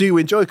very. Do you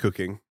enjoy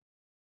cooking?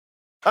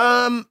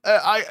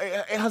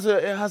 It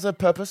has a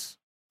purpose.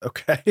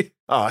 Okay.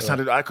 Oh,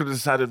 I could have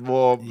sounded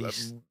more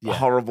Yeah.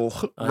 horrible,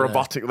 I know.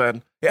 robotic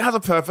then. It has a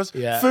purpose.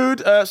 Yeah.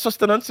 Food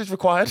sustenance is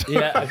required.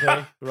 Yeah,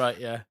 okay. Right,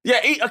 yeah.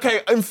 Yeah,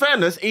 okay, in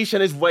fairness,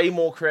 Ishan is way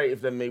more creative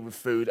than me with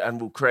food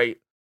and will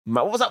create...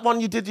 What was that one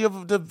you did,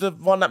 the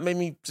one that made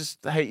me just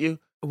hate you?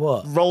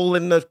 What? Roll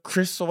in the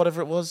Chris or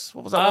whatever it was?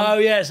 What was that Oh,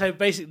 one? yeah. So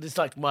basically, it's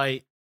like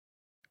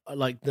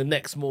the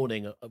next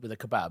morning with a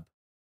kebab.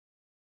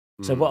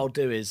 So what I'll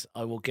do is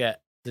I will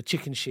get the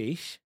chicken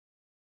sheesh,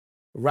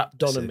 wrap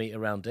doner See. meat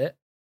around it.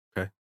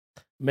 Okay.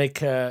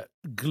 Make a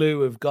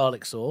glue of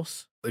garlic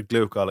sauce. The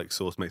glue of garlic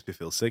sauce makes me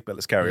feel sick, but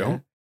let's carry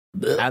on.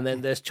 And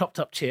then there's chopped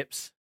up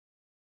chips.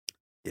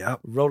 Yeah.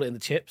 Roll it in the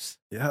chips.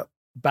 Yeah.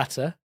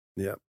 Batter.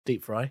 Yeah.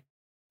 Deep fry.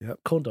 Yep.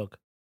 Corn dog.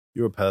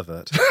 You're a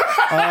pervert.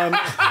 I'm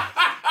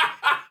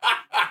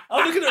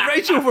looking at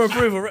Rachel for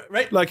approval.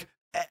 Like,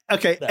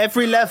 okay,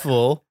 every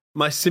level,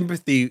 my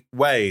sympathy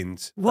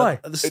waned. Why?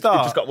 At the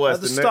start. It just got worse,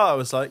 At the didn't it? start, I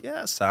was like, yeah,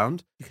 that's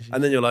sound.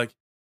 And then you're like,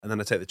 and then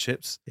I take the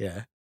chips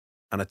Yeah.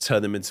 and I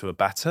turn them into a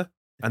batter.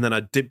 And then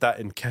I dip that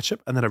in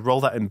ketchup and then I roll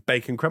that in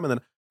bacon crumb. And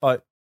then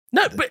like,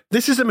 No, but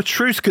this is a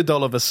Matryoshka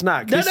doll of a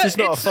snack. No, this no, is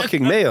not a it's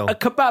fucking meal. a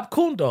kebab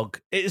corn dog.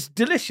 It is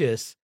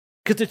delicious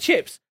because the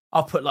chips,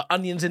 I'll put like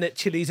onions in it,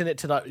 chilies in it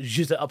to like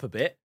zhuzh it up a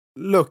bit.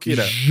 Look, you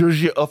know,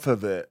 Zhuzh it up a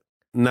bit.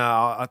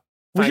 no,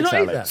 Would you Thanks,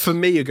 not eat Alex. that? for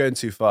me, you're going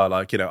too far.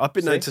 Like, you know, I've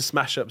been known See? to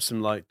smash up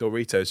some like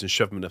Doritos and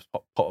shove them in a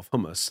pot of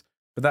hummus,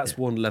 but that's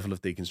one level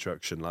of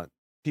deconstruction. Like,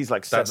 He's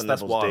like That's- seven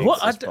that's levels wild. deep.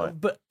 What? at this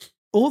point. But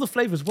all the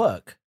flavors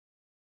work.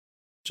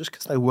 just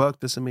because they work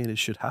doesn't mean it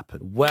should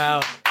happen.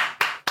 Well,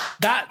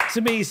 that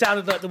to me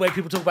sounded like the way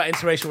people talk about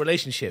interracial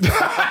relationships.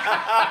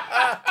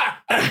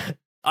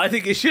 I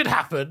think it should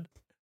happen.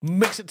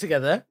 Mix it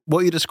together. What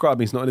you're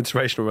describing is not an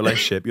interracial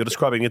relationship. You're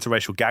describing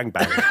interracial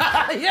gangbang.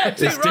 Yeah,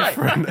 too It's right.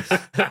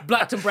 different.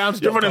 Black and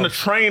browns. You're running a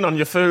train on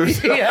your food.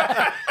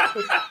 Yeah.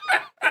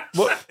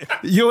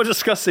 You're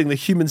discussing the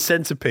human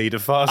centipede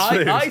of fast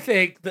food. I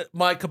think that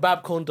my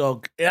kebab corn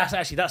dog, that's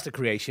the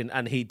creation,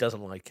 and he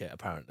doesn't like it,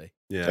 apparently.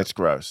 yeah. It's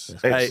gross.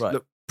 Hey, Right.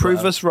 look, prove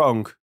Well, us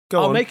wrong.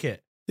 Go I'll on. make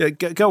it. Yeah,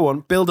 go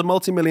on. Build a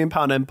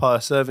multi-million-pound empire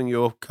serving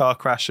your car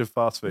crash of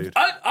fast food.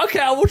 Okay,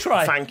 I will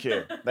try. Thank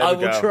you. There I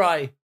we will go.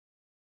 try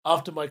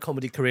after my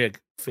comedy career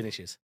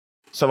finishes.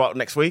 So what,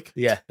 next week?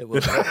 Yeah, it will.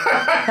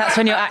 That's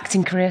when your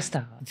acting career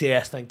starts.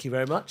 Yes, thank you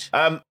very much.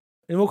 Um,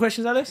 Any more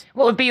questions, Alice?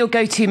 What would be your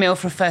go-to meal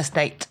for a first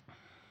date?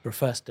 For a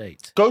first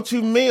date.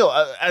 Go-to meal.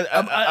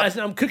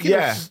 I'm cooking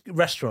yeah. a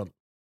restaurant.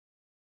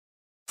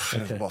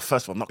 Okay. Well,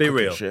 first of all, I'm not Be cooking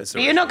real. shit. It's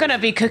But you're not going to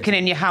be cooking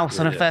in your house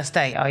on a first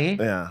date, are you?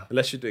 Yeah.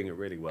 Unless you're doing it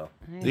really well.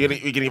 You're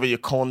gonna give me your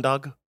corn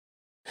dog?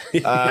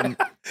 Can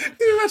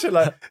you imagine,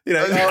 like, you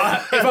know,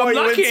 If what I'm are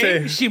you lucky,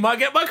 into? she might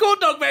get my corn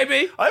dog,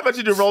 baby. I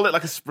imagine you roll it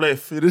like a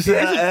spliff. You just,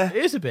 It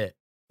is a bit.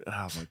 Oh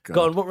my god.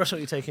 Go on, what restaurant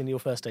are you taking your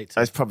first date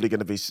to? It's probably going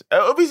to be.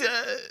 It'll be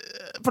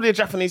probably a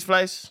Japanese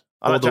place.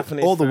 I like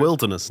Japanese. Or the food.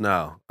 wilderness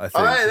now, I think.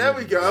 All right, there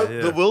we go.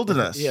 Yeah. The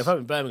wilderness. Yeah, if I'm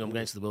in Birmingham, I'm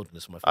going to the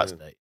wilderness for my first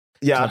date.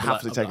 Yeah, So I'd I'd have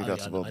to like- take I'm you like,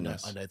 to the I know-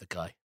 wilderness. I know the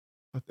guy.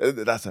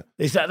 That's it.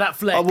 Is that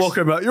flex? I'm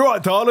walking about, you're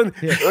right, darling.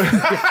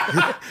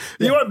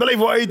 You won't believe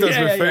what he does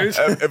Yeah, with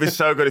yeah, food. It'd be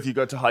so good if you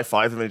go to high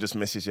five him and he just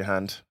misses your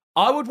hand.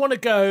 I would want to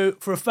go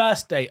for a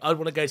first date. I'd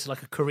want to go to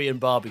like a Korean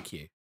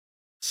barbecue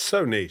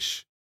So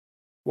niche.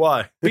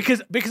 Why?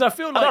 because I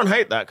feel I like don't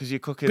hate that because you're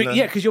cooking.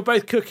 yeah, because you're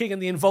both cooking and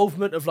the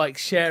involvement of like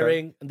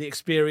sharing and the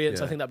experience.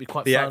 Yeah. I think that'd be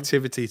quite The fun.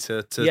 activity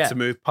to Yeah.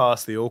 move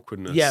past the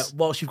awkwardness. Yeah,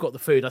 whilst you've got the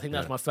food, I think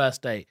that's my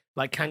first date.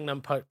 Like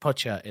Gangnam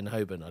Pocha in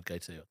Holborn, I'd go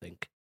to. I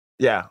think.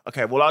 Yeah.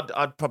 Okay. Well,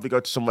 I'd probably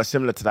go to somewhere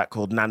similar to that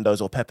called Nando's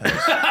or Pepe's.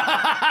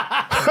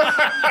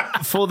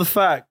 For the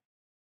fact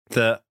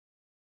that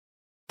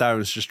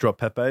Darren's just dropped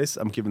Pepe's,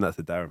 I'm giving that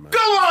to Darren, man.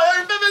 Come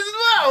on, Pepe's as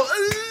well.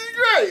 This is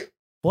great.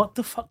 What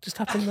the fuck just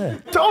happened there?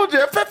 Told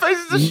you, Pepe's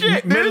is the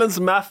shit, dude. Midlands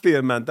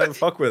Mafia, man. Don't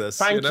fuck with us.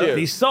 Thank know? you.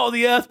 These salt of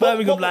the earth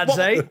Birmingham what- lads, what-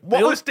 eh? what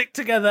They all was- stick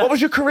together. What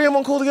was your Korean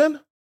one called again?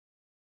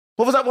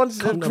 What was that one?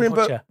 Gangnam Korean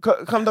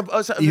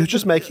Pocha. You're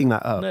just making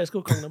that up. No, it's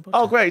called Gangnam Pocha.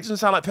 Oh, great. It doesn't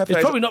sound like Pepe's.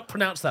 It's probably not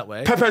pronounced that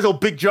way. Pepe's or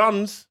Big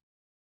John's.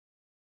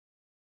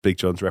 Big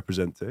John's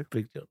represent too.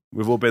 Big John.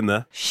 We've all been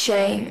there.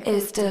 Shame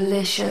is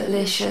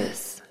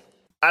delicious.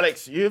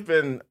 Alex, you've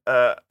been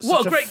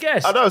What a great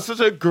guest. I know, such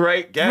a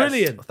great guest.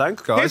 Brilliant.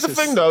 Thanks, guys. Here's the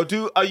thing, though.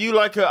 Are you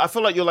like I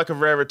feel like you're like a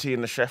rarity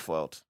in the chef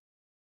world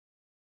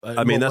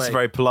I mean, that's a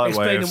very polite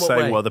way of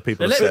saying what other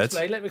people have Let me said.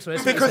 explain. Let me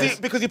explain.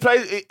 because he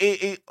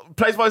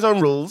plays by his own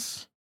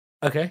rules.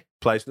 Okay.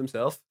 Plays for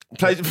himself.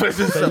 Plays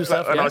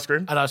Himself, an yeah. ice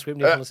cream. An ice cream,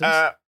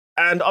 Neapolitans.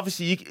 And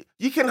obviously,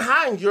 you can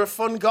hang. You're a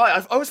fun guy.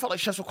 I've always felt like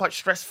chefs were quite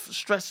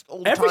stressed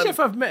all the Every time. chef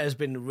I've met has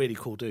been a really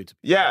cool dude.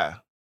 Yeah,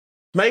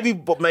 maybe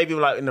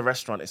like in the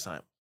restaurant, it's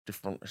like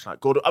different. It's like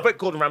Gordon. I bet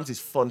Gordon Ramsay's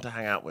fun to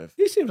hang out with.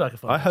 He seems like a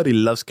fun I heard he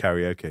loves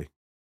karaoke.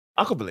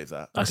 I could believe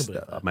that. I can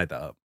believe I that. made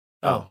that up.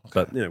 Oh,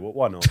 But, you know,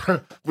 why not?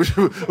 Let's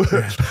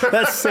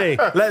Let's see.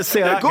 Let's see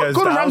how that goes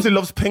Gordon down. Ramsay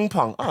loves ping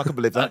pong. Oh, I can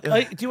believe that.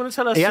 Yeah. Do you want to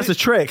tell us? He has a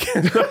trick.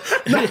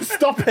 No,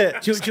 stop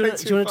it. Do you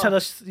want to tell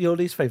us your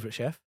least favourite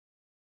chef?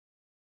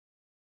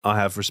 I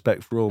have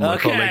respect for all my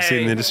Okay. colleagues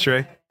in the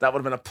industry. That would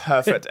have been a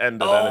perfect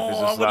end of that if it's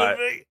just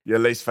like your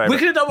least favorite. We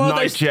could have done one of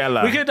those.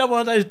 Nigella. We could have done one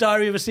of those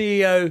Diary of a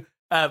CEO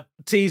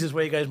teasers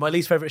where he goes, "My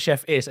least favourite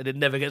chef is," and it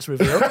never gets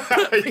revealed.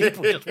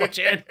 People just watch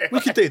it. We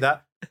could do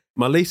that.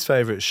 My least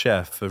favourite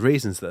chef, for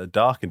reasons that are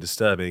dark and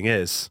disturbing,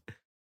 is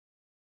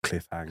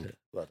Cliffhanger.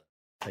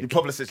 Your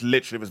publicist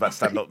literally was about to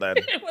stand up then.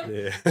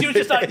 Yeah. She was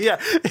just like, yeah.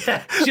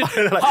 she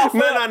was Like, half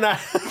no.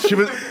 She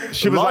was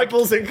like,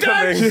 Libel's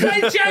incoming. "Don't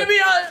say Jamie."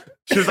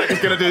 she was like, he's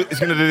gonna do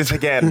this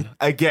again.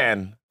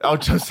 I'll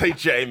just say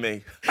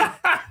Jamie.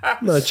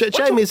 No,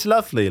 Jamie's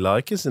lovely,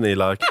 like, isn't he?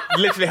 Like,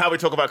 Literally how we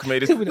talk about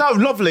comedians. No,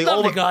 lovely,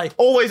 Lovely guy.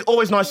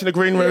 always nice in the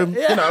green room.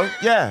 Yeah. You know,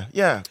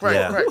 yeah, great,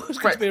 Yeah. great, It's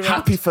good to be around.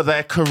 happy for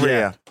their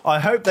career.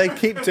 I hope they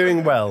keep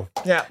doing well.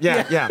 Yeah,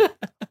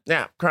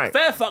 great.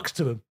 Fair fucks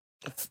to him.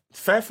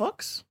 Fair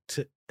fucks.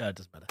 It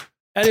doesn't matter.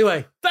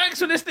 Anyway, thanks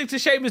for listening to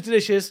Shame is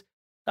Delicious.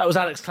 That was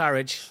Alex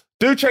Claridge.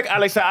 Do check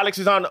Alex out. Alex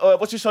is on.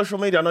 What's your social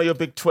media? I know you're a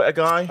big Twitter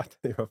guy.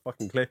 You're a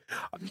fucking clear.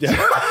 Yeah.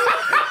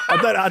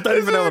 I don't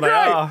even know what they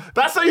are.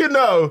 That's how you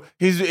know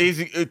he's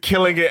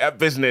killing it at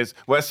business.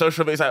 Where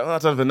social media's like, I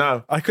don't even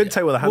know. I couldn't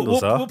tell where the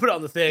handles We'll are. put it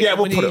on the thing. Yeah,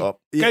 we'll When put he it up.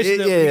 Goes to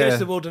the, Yeah, he yeah. goes to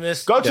the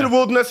wilderness. Go to the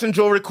Wilderness and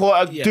Jewelry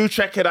Quarter. Yeah. Do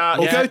check it out.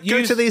 Or Yeah.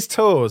 go to these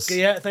tours.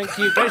 Yeah, thank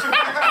you. Go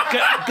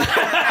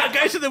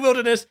to the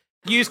wilderness.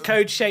 Use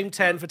code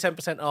SHAME10 for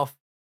 10% off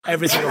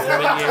everything off the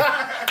menu.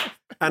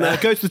 And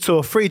go to the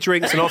tour, free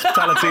drinks and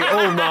hospitality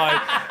all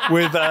night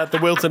with the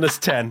Wilderness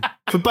 10.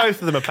 For both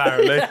of them,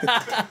 apparently.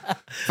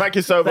 Thank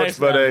you so Thanks,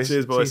 much, buddy. man.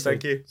 Cheers, boys. See you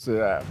Thank you. So,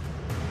 yeah.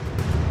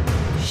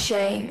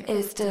 Shame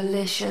is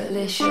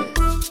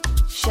delicious.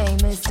 Shame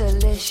is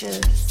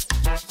delicious.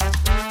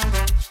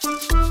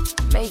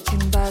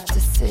 Making bad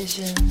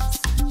decisions.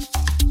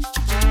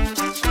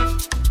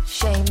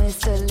 Shame is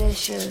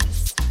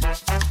delicious.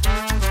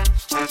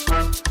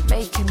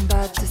 Making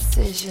bad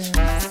decisions.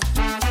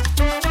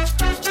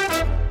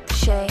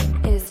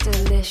 Shame is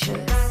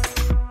delicious.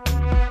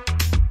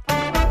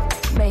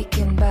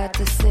 Making bad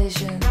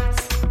decisions.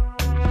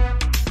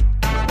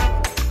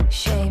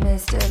 Shame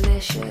is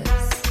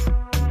delicious.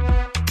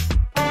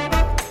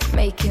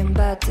 Making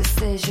bad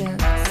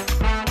decisions.